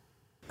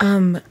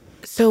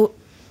 So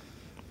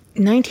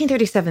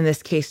 1937,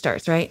 this case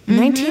starts, right? Mm-hmm.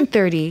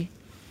 1930,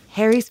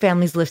 Harry's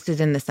family's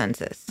listed in the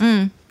census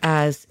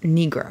as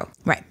Negro.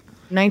 Right.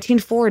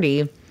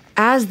 1940,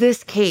 as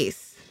this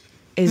case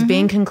is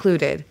being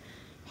concluded,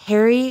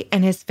 Harry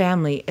and his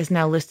family is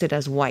now listed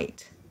as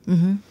white.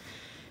 Mm-hmm.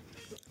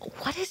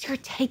 What is your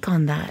take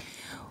on that?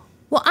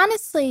 Well,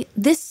 honestly,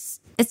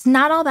 it's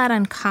not all that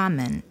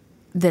uncommon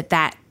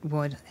that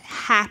would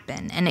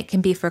happen, and it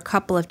can be for a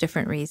couple of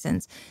different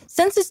reasons.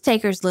 Census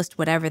takers list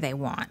whatever they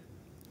want.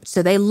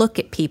 So they look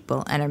at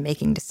people and are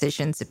making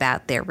decisions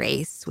about their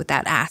race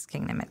without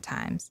asking them at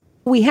times.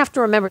 We have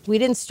to remember, we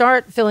didn't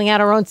start filling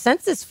out our own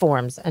census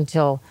forms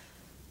until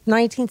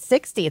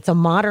 1960. It's a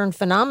modern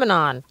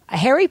phenomenon.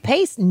 Harry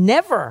Pace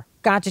never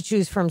got to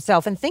choose for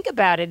himself. And think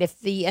about it, if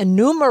the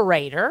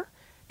enumerator,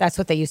 that's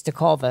what they used to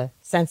call the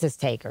census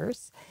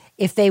takers,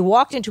 if they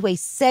walked into a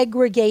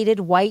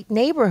segregated white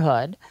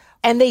neighborhood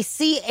and they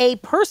see a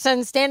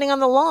person standing on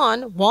the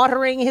lawn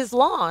watering his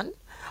lawn,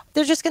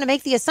 they're just going to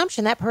make the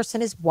assumption that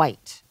person is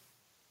white.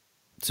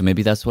 So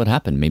maybe that's what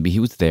happened. Maybe he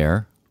was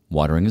there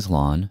watering his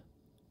lawn,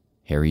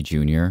 Harry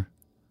Jr.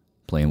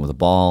 playing with a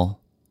ball,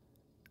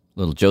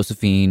 little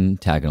Josephine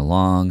tagging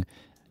along,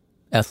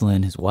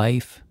 Ethelyn, his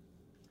wife.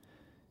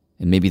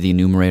 And maybe the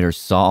enumerator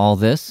saw all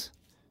this,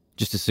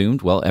 just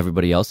assumed, well,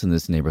 everybody else in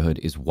this neighborhood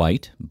is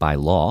white by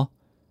law,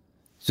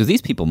 so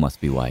these people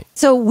must be white.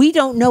 So we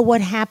don't know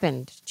what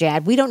happened,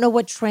 Jad. We don't know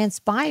what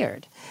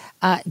transpired.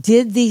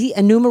 Did the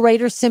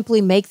enumerator simply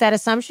make that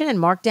assumption and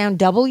mark down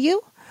W?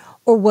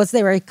 Or was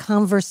there a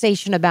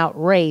conversation about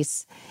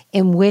race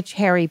in which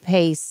Harry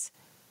Pace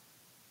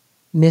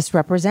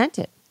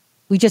misrepresented?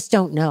 We just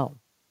don't know.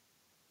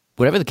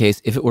 Whatever the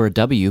case, if it were a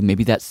W,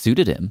 maybe that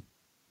suited him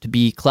to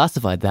be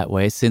classified that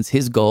way, since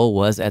his goal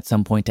was at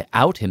some point to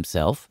out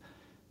himself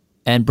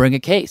and bring a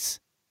case.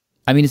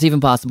 I mean, it's even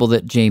possible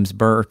that James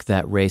Burke,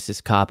 that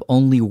racist cop,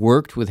 only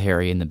worked with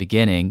Harry in the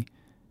beginning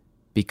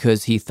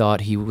because he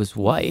thought he was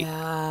white.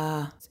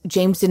 Yeah.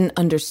 James didn't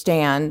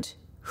understand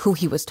who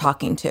he was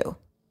talking to.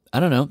 I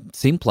don't know.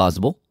 Seemed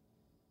plausible.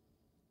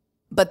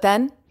 But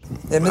then?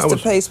 And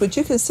Mr. Pace, would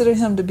you consider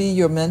him to be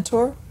your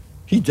mentor?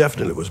 He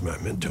definitely was my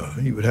mentor.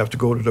 He would have to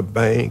go to the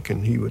bank,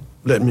 and he would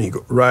let me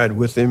ride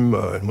with him.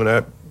 And when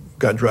I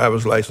got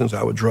driver's license,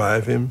 I would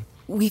drive him.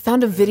 We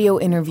found a video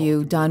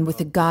interview done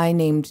with a guy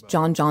named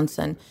John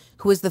Johnson,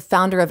 who was the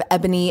founder of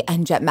Ebony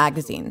and Jet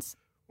magazines.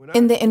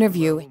 In the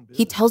interview,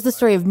 he tells the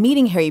story of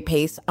meeting Harry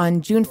Pace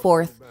on June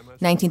 4th,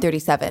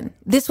 1937.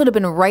 This would have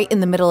been right in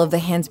the middle of the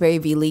Hansberry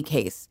v. Lee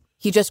case.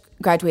 He just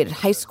graduated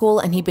high school,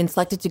 and he'd been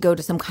selected to go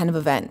to some kind of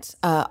event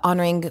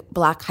honoring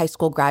Black high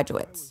school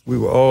graduates. We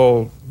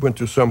went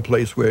to some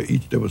place where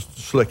there was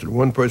selected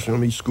one person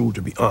from each school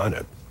to be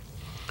honored.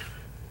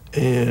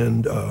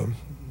 And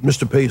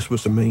Mr. Pace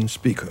was the main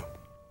speaker.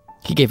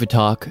 He gave a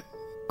talk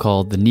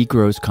called The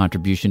Negro's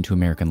Contribution to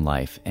American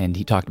Life, and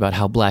he talked about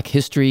how Black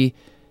history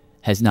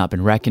has not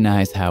been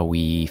recognized, how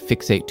we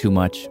fixate too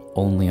much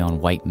only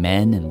on white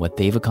men and what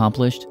they've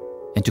accomplished.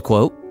 And to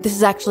quote, this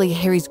is actually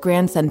Harry's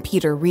grandson,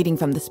 Peter, reading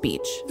from the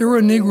speech. There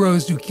were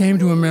Negroes who came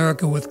to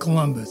America with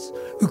Columbus,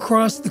 who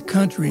crossed the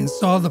country and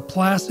saw the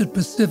placid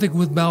Pacific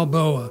with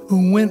Balboa,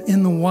 who went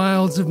in the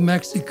wilds of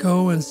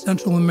Mexico and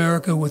Central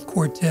America with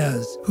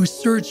Cortez, who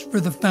searched for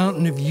the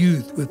fountain of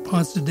youth with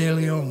Ponce de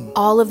Leon.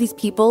 All of these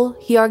people,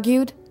 he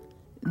argued,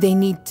 they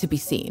need to be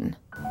seen.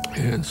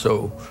 And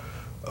so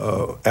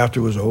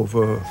after it was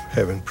over,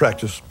 having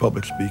practiced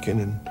public speaking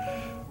and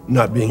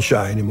not being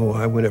shy anymore,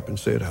 I went up and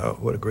said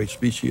what a great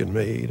speech he had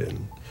made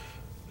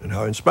and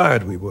how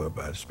inspired we were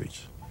by the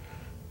speech.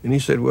 And he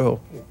said, well,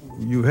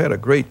 you had a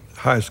great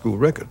high school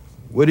record.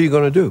 What are you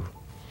going to do?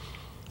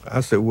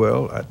 I said,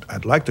 well,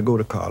 I'd like to go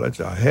to college.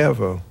 I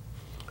have a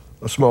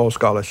small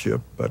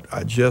scholarship, but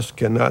I just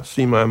cannot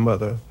see my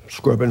mother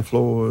scrubbing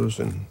floors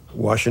and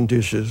washing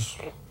dishes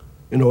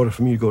in order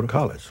for me to go to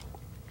college.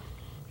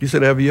 He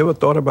said, have you ever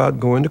thought about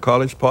going to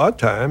college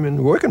part-time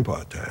and working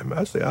part-time?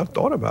 I said, I've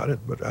thought about it,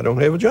 but I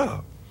don't have a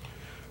job.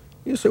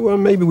 He said, well,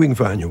 maybe we can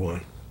find you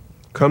one.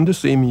 Come to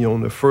see me on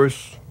the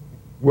first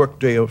work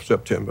day of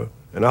September,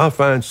 and I'll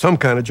find some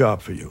kind of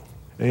job for you.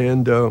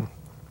 And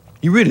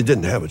he really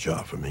didn't have a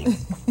job for me,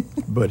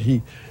 but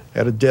he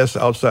had a desk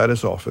outside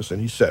his office, and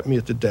he sat me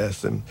at the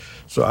desk, and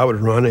so I would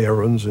run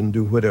errands and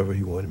do whatever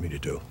he wanted me to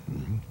do.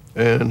 Mm-hmm.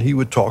 And he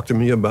would talk to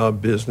me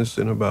about business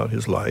and about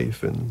his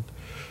life, and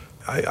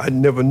I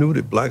never knew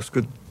that Blacks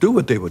could do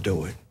what they were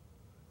doing.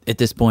 At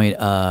this point,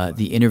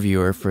 the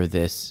interviewer for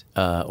this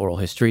oral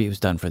history, it was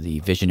done for the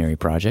Visionary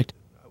Project,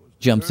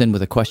 jumps in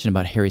with a question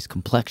about Harry's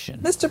complexion.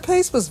 Mr.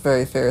 Pace was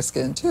very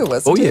fair-skinned, too,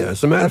 wasn't he? Oh, yeah.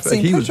 As a matter of fact,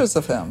 I've seen pictures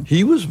of him.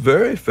 He was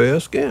very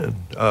fair-skinned,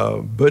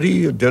 but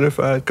he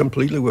identified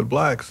completely with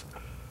Blacks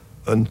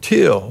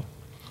until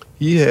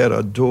he had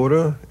a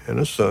daughter and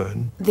a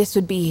son. This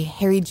would be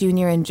Harry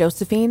Jr. and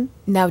Josephine,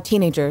 now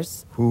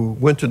teenagers. Who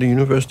went to the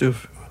University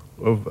of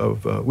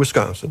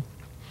Wisconsin,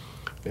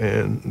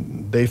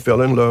 and they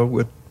fell in love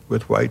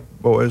with white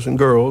boys and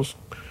girls,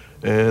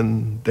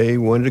 and they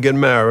wanted to get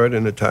married,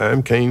 and the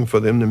time came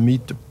for them to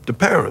meet the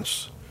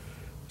parents.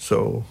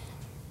 So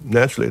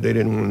naturally, they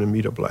didn't want to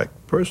meet a Black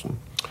person.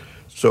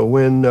 So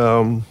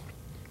when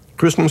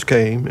Christmas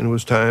came and it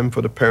was time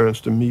for the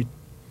parents to meet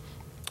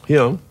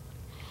him,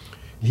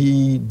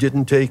 he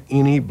didn't take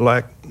any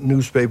Black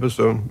newspapers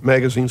or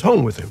magazines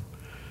home with him,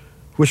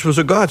 which was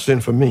a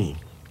godsend for me,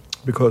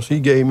 because he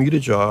gave me the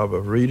job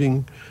of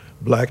reading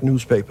Black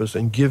newspapers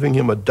and giving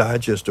him a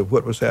digest of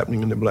what was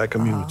happening in the Black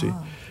community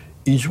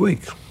each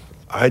week.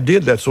 I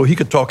did that so he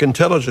could talk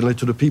intelligently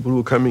to the people who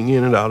were coming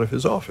in and out of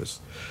his office.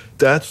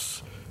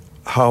 That's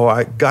how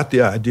I got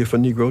the idea for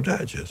Negro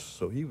Digest.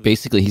 So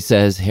Basically, he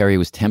says Harry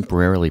was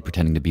temporarily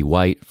pretending to be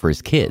white for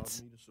his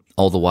kids.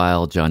 All the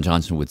while, John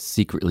Johnson would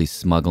secretly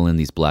smuggle in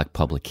these Black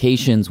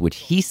publications, which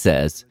he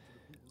says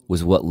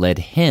was what led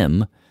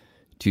him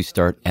to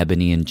start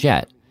Ebony and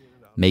Jet,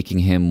 making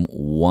him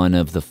one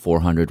of the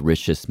 400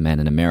 richest men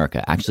in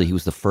America. Actually, he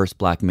was the first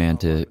Black man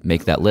to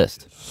make that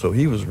list. So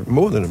he was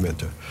more than a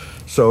mentor.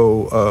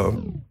 So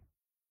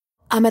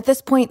at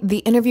this point, the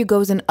interview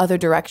goes in other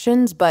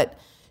directions, but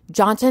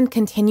Johnson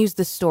continues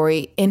the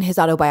story in his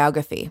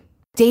autobiography.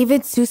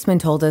 David Sussman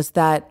told us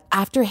that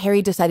after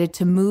Harry decided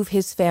to move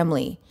his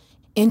family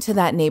into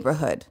that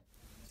neighborhood.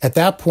 At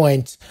that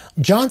point,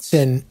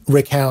 Johnson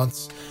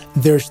recounts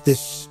there's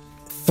this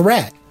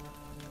threat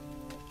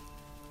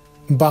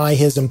by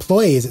his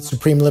employees at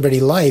Supreme Liberty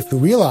Life who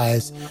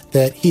realize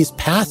that he's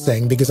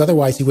passing because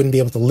otherwise he wouldn't be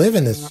able to live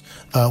in this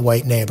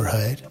white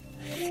neighborhood.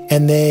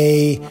 And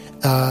they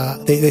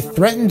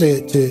threatened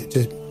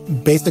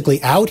to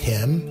basically out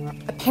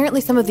him.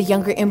 Apparently some of the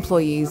younger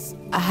employees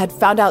had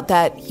found out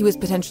that he was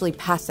potentially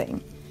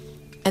passing,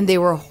 and they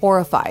were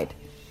horrified.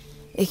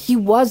 He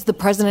was the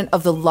president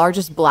of the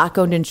largest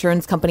Black-owned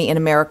insurance company in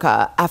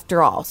America,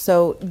 after all.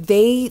 So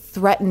they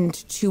threatened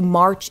to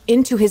march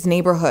into his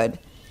neighborhood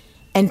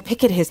and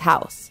picket his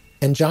house.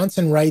 And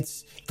Johnson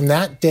writes, from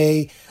that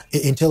day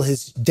until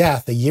his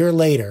death a year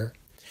later,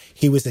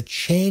 he was a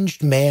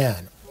changed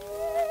man.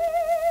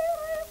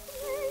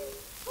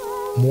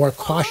 More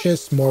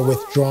cautious, more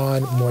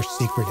withdrawn, more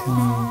secretive.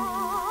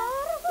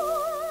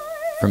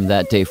 From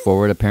that day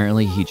forward,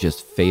 apparently, he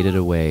just faded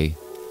away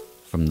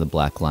from the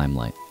Black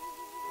limelight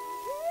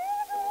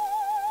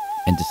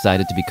and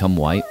decided to become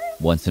white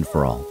once and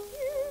for all.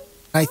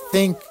 I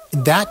think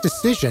that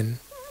decision,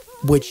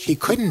 which he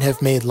couldn't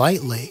have made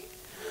lightly,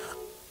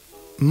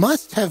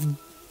 must have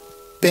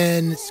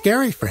been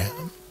scary for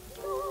him.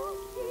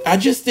 I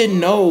just didn't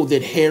know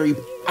that Harry,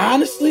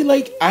 honestly,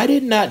 like, I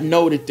did not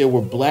know that there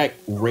were black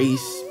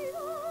race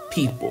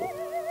people.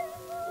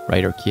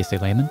 Writer Kiese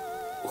Lehman?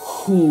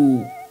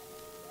 Who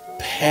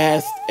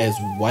passed as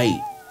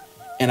white,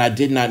 and I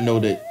did not know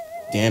the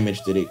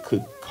damage that it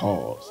could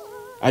cause.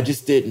 I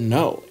just didn't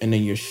know. And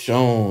then you're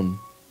shown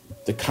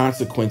the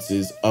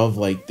consequences of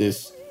like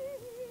this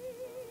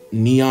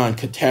neon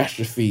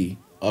catastrophe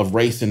of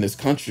race in this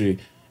country,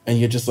 and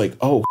you're just like,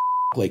 oh,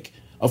 like,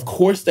 of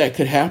course that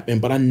could happen,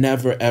 but I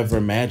never ever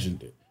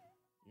imagined it.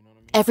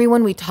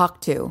 Everyone we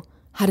talked to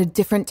had a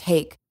different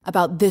take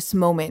about this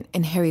moment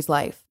in Harry's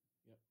life.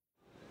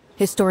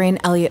 Historian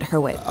Elliot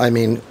Hurwitz. I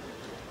mean,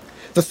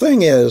 the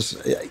thing is,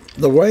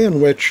 the way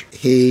in which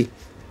he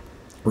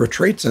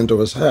retreats into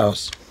his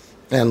house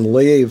and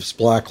leaves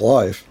black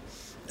life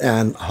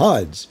and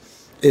hides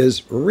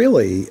is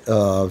really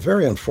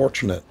very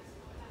unfortunate.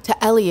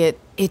 To Elliot,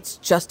 it's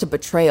just a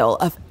betrayal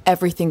of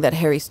everything that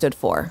Harry stood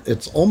for.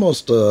 It's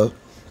almost a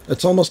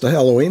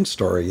Halloween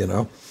story, you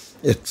know.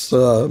 It's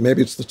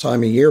maybe it's the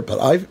time of year, but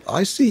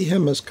I see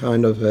him as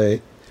kind of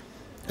an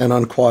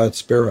unquiet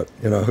spirit,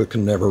 you know, who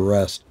can never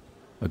rest.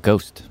 A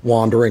ghost.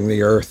 Wandering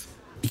the earth.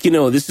 You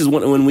know, this is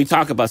when we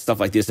talk about stuff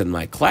like this in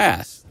my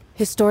class.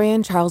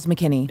 Historian Charles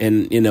McKinney.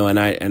 And, you know,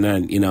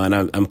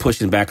 I'm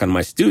pushing back on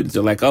my students.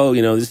 They're like, oh,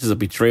 you know, this is a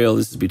betrayal.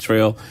 This is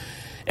betrayal.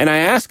 And I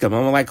ask them,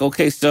 I'm like,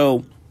 okay,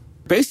 so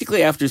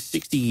basically after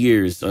 60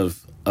 years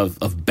of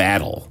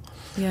battle,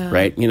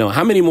 right? You know,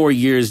 how many more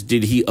years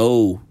did he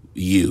owe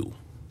you,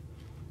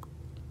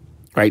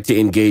 right, to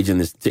engage in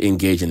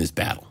this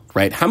battle,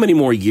 right? How many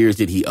more years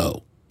did he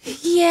owe?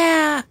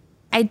 Yeah,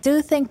 I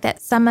do think that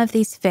some of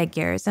these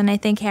figures, and I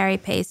think Harry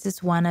Pace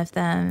is one of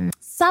them,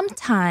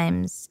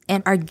 sometimes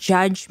in our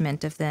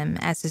judgment of them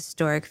as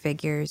historic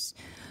figures,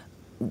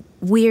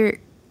 we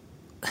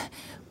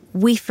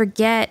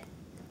forget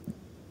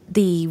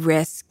the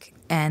risk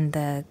and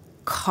the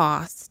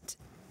cost.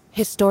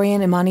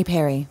 Historian Imani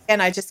Perry.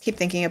 And I just keep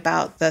thinking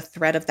about the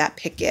threat of that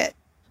picket.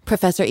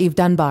 Professor Eve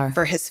Dunbar.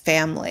 For his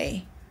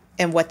family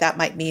and what that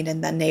might mean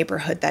in the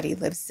neighborhood that he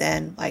lives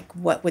in. Like,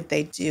 what would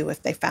they do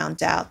if they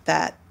found out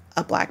that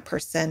a Black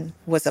person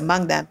was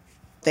among them?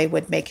 They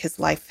would make his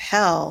life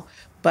hell,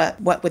 but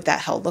what would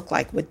that hell look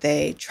like? Would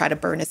they try to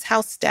burn his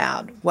house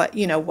down? What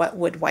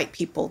would white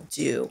people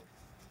do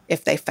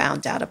if they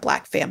found out a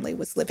Black family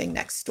was living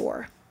next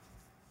door?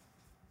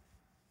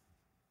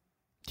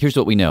 Here's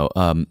what we know,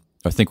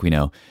 or think we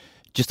know.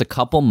 Just a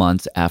couple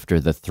months after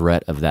the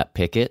threat of that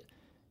picket,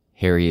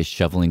 Harry is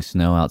shoveling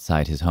snow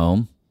outside his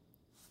home,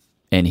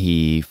 and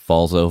he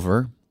falls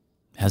over,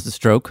 has a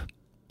stroke,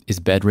 is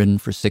bedridden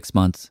for 6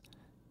 months,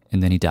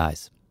 and then he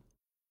dies.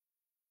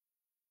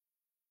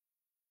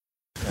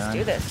 Let's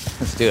do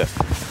this. Let's do it.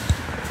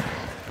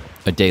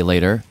 A day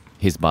later,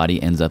 his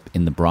body ends up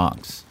in the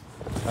Bronx.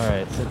 All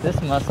right, so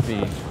this must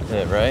be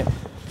it, right?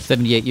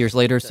 78 years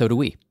later, so do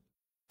we.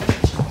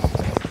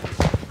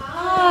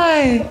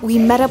 Hi. We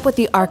met up with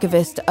the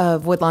archivist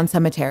of Woodlawn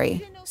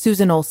Cemetery,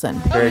 Susan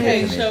Olson.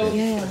 Okay, so...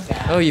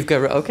 Oh, you've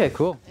got... Okay,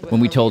 cool.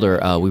 When we told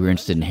her we were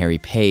interested in Harry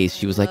Pace,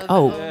 she was like,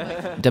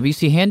 oh,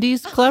 W.C.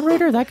 Handy's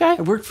collaborator, that guy?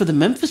 I worked for the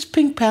Memphis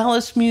Pink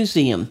Palace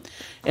Museum,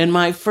 and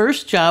my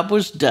first job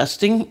was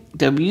dusting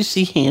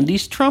W.C.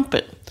 Handy's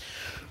trumpet.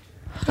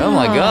 Oh,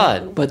 my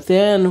God. But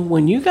then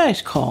when you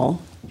guys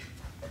call,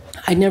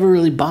 I never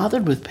really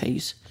bothered with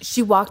Pace.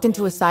 She walked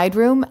into a side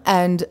room,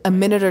 and a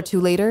minute or two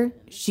later,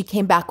 she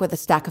came back with a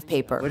stack of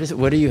paper. What is it?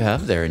 What do you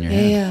have there in your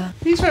hand? Yeah.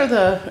 These are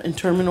the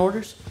internment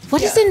orders.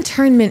 What does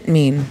internment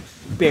mean?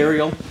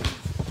 Burial.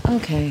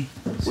 Okay.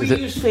 We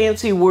use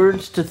fancy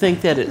words to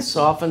think that it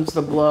softens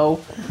the blow.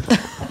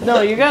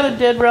 No, you got a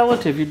dead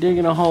relative, you're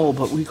digging a hole,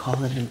 but we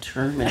call it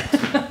internment.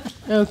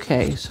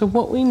 Okay, so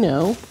what we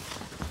know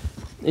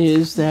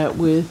is that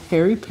with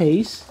Harry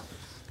Pace,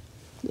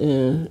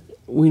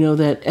 we know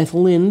that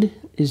Ethelind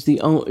is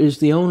the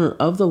owner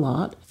of the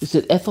lot. Is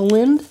it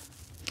Ethelind?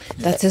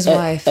 That's his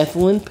wife.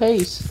 Ethelind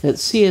Pace. That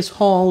C.S.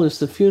 Hall is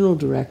the funeral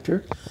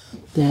director.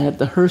 That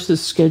the hearse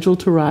is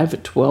scheduled to arrive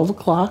at 12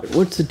 o'clock.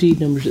 What's the deed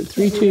number? Is it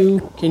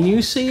 32? Can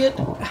you see it?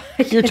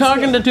 You're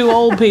talking to two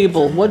old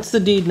people. What's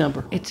the deed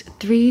number? It's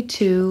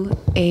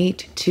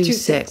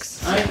 32826.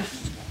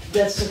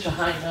 That's such a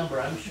high number.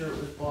 I'm sure it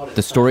was bought at...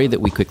 The story that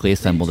we quickly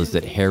assembled is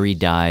that Harry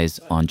dies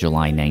on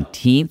July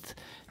 19th,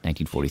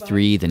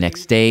 1943. The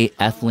next day,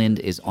 Ethelind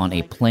is on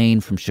a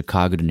plane from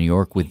Chicago to New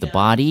York with the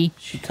body.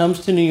 She comes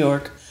to New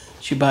York,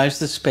 she buys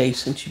the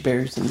space, and she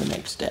buries him the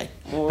next day.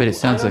 But it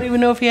sounds I don't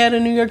even know if he had a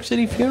New York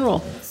City funeral.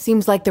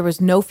 Seems like there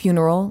was no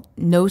funeral,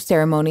 no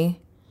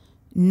ceremony,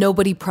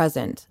 nobody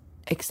present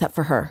except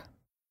for her.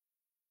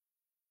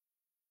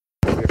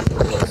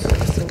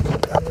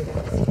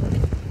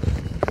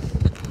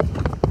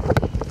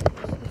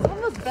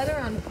 Almost better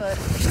on foot.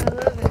 I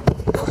love it.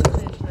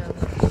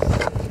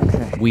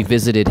 We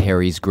visited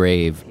Harry's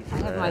grave.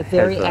 My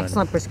very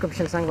excellent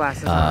prescription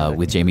sunglasses.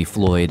 With Jamie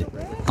Floyd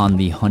on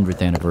the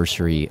 100th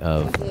anniversary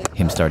of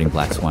him starting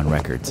Black Swan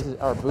Records. This is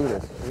our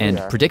Buddhist. And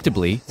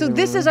predictably... So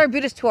this is our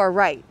Buddhist to our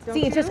right.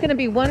 See, it's just going to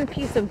be one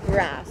piece of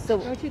grass. So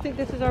don't you think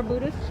this is our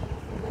Buddhist?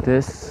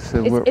 There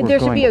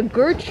should be a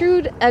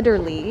Gertrude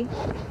Ederle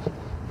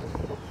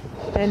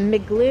and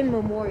McGlynn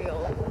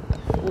Memorial.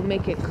 We'll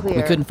make it clear.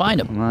 We couldn't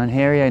find him. Come on,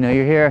 Harry, I know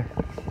you're here.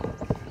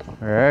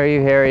 Where are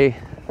you, Harry?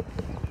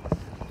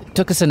 It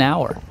took us an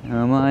hour.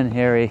 Come on,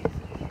 Harry.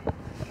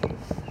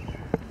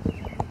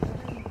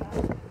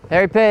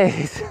 Harry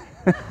Pace.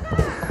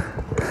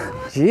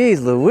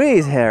 Jeez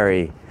Louise,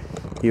 Harry.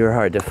 You're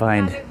hard to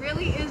find. It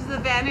really is the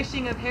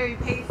vanishing of Harry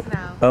Pace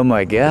now. Oh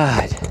my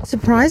God.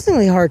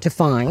 Surprisingly hard to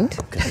find.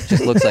 It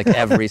just looks like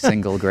every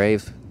single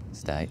grave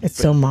site. It's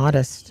so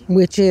modest,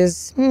 which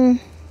is,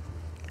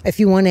 if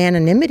you want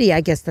anonymity, I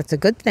guess that's a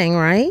good thing,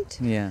 right?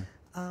 Yeah.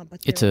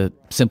 It's a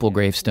simple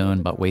gravestone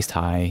about waist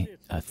high,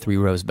 3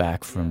 rows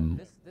back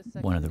from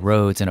one of the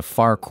roads in a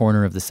far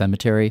corner of the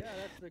cemetery.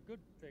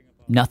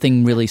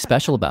 Nothing really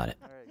special about it.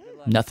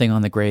 Nothing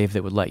on the grave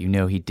that would let you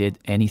know he did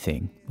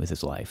anything with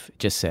his life. It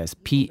just says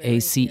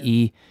PACE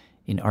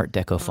in Art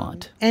Deco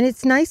font. And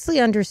it's nicely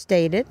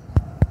understated.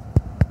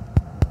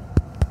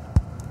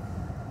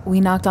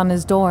 We knocked on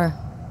his door.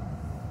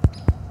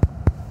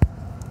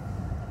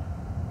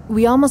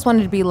 We almost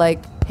wanted to be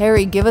like,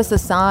 Harry, give us a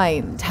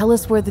sign. Tell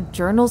us where the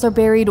journals are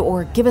buried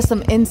or give us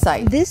some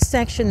insight. This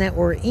section that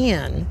we're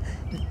in,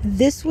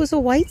 this was a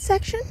white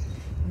section?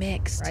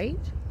 Mixed. Right?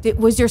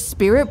 Was your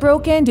spirit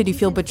broken? Did you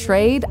feel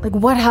betrayed? Like,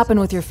 what happened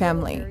with your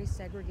family?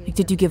 Like,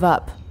 did you give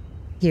up?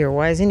 Here,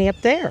 why isn't he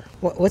up there?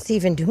 What's he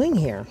even doing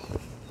here?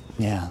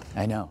 Yeah,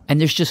 I know. And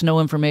there's just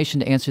no information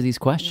to answer these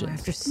questions.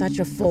 After such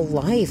a full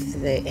life,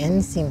 the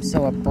end seems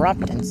so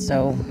abrupt and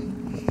so,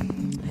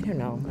 I don't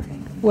know.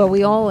 Well,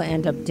 we all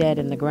end up dead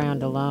in the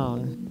ground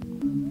alone.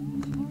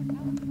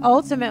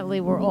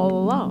 Ultimately, we're all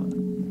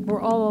alone.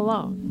 We're all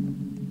alone.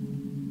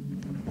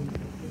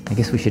 I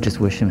guess we should just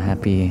wish him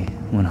happy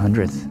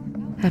 100th.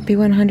 Happy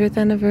 100th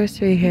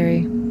anniversary,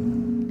 Harry.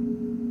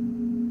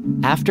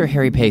 After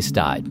Harry Pace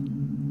died,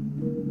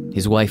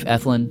 his wife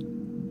Ethelyn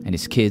and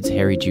his kids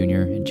Harry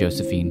Jr. and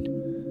Josephine,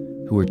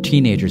 who were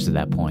teenagers at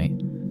that point,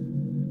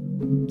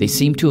 they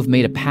seemed to have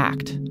made a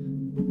pact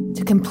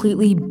to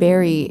completely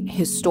bury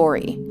his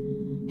story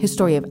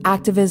of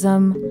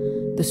activism,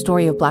 the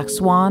story of Black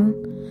Swan.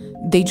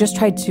 They just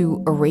tried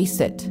to erase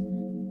it.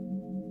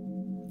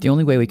 The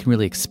only way we can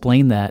really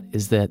explain that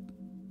is that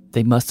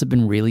they must have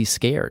been really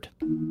scared.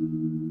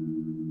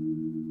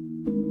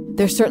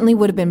 There certainly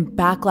would have been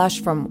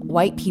backlash from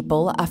white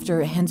people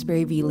after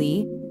Hansberry v.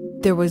 Lee.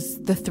 There was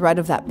the threat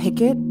of that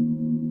picket.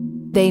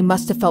 They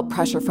must have felt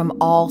pressure from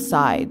all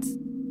sides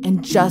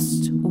and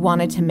just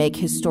wanted to make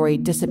his story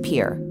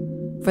disappear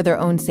for their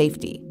own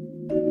safety.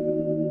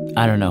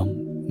 I don't know.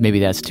 Maybe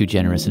that's too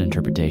generous an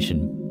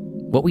interpretation.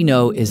 What we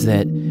know is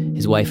that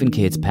his wife and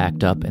kids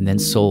packed up and then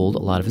sold a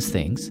lot of his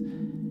things,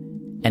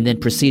 and then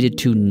proceeded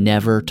to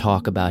never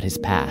talk about his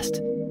past.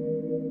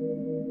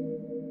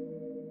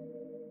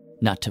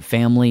 Not to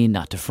family,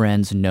 not to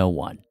friends, no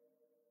one.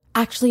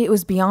 Actually, it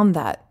was beyond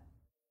that.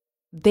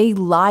 They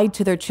lied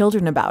to their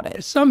children about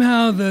it.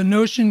 Somehow the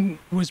notion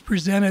was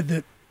presented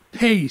that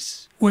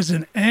Pace was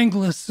an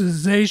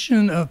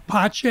anglicization of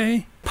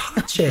Pace.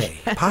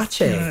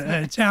 Pace.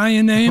 An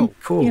Italian name. Oh,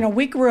 cool. You know,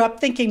 we grew up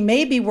thinking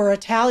maybe we're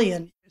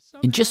Italian.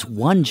 In just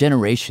one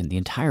generation, the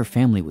entire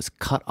family was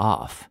cut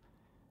off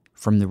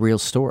from the real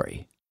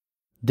story.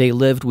 They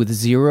lived with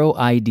zero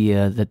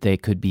idea that they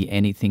could be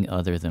anything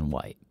other than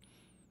white.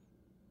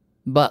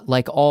 But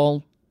like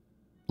all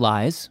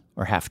lies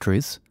or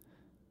half-truths,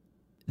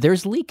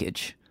 there's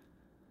leakage.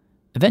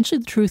 Eventually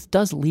the truth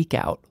does leak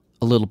out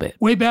a little bit.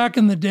 Way back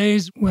in the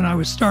days when I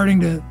was starting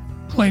to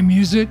play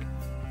music,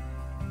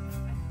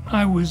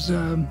 I was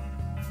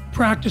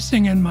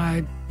practicing in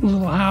my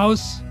little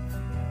house.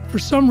 For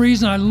some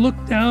reason, I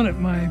looked down at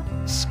my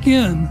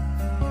skin,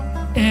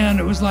 and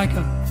it was like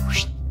a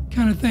whoosh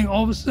kind of thing.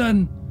 All of a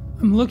sudden,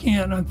 I'm looking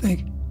at it, and I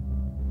think,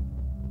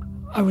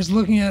 I was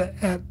looking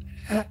at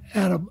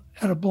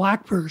a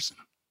black person.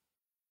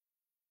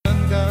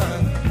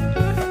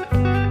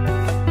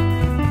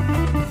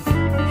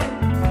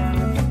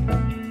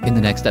 In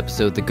the next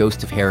episode, the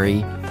ghost of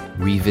Harry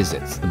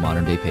revisits the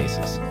modern-day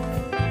Paces.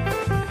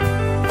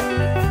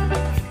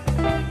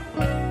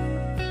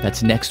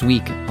 That's next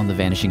week on The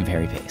Vanishing of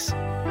Harry Pace.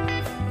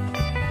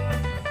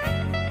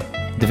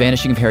 The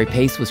Vanishing of Harry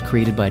Pace was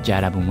created by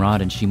Jad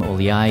Abumrad and Shima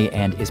Oliai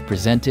and is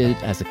presented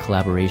as a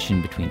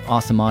collaboration between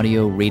Awesome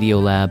Audio,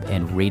 Radiolab,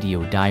 and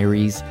Radio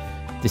Diaries.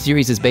 The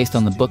series is based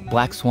on the book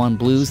Black Swan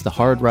Blues, The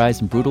Hard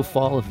Rise and Brutal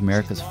Fall of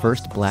America's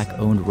First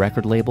Black-Owned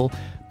Record Label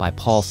by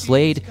Paul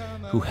Slade,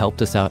 who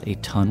helped us out a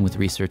ton with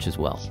research as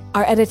well.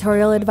 Our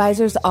editorial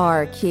advisors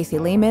are Kiese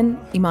Lehman,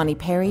 Imani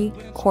Perry,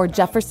 Cord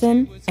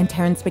Jefferson, and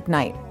Terrence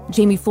McKnight.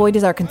 Jamie Floyd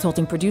is our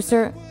consulting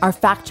producer. Our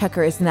fact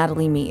checker is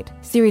Natalie Mead.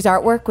 Series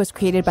artwork was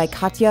created by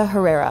Katia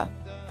Herrera.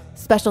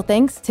 Special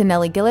thanks to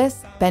Nellie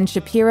Gillis, Ben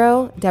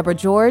Shapiro, Deborah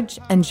George,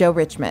 and Joe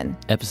Richmond.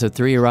 Episode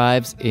 3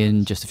 arrives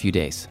in just a few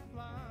days.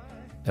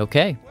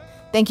 Okay.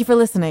 Thank you for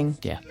listening.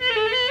 Yeah.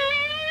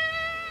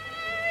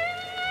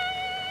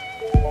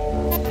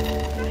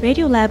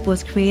 Radiolab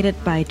was created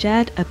by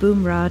Jad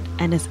Abumrad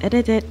and is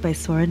edited by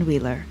Soren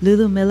Wheeler.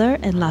 Lulu Miller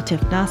and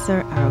Latif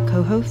Nasser are our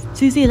co-hosts.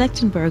 Susie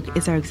Lechtenberg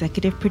is our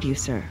executive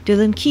producer.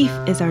 Dylan Keefe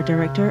is our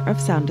director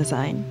of sound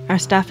design. Our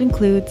staff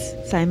includes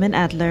Simon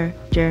Adler,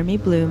 Jeremy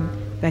Bloom,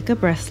 Becca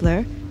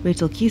Bressler,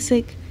 Rachel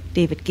Cusick,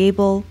 David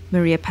Gable,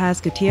 Maria Paz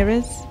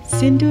Gutierrez,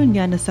 Sindhu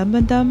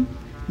Nyanasambandam,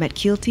 Matt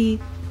Keelty,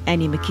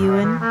 Annie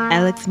McEwen,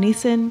 Alex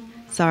Neeson,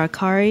 Sarah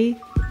Kari,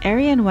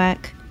 Ariane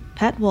Wack,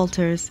 Pat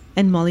Walters,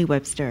 and Molly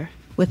Webster,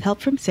 with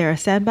help from Sarah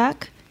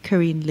Sandbach,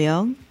 Karine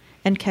Leong,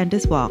 and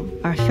Candice Wong.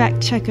 Our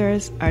fact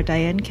checkers are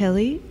Diane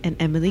Kelly and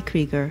Emily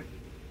Krieger.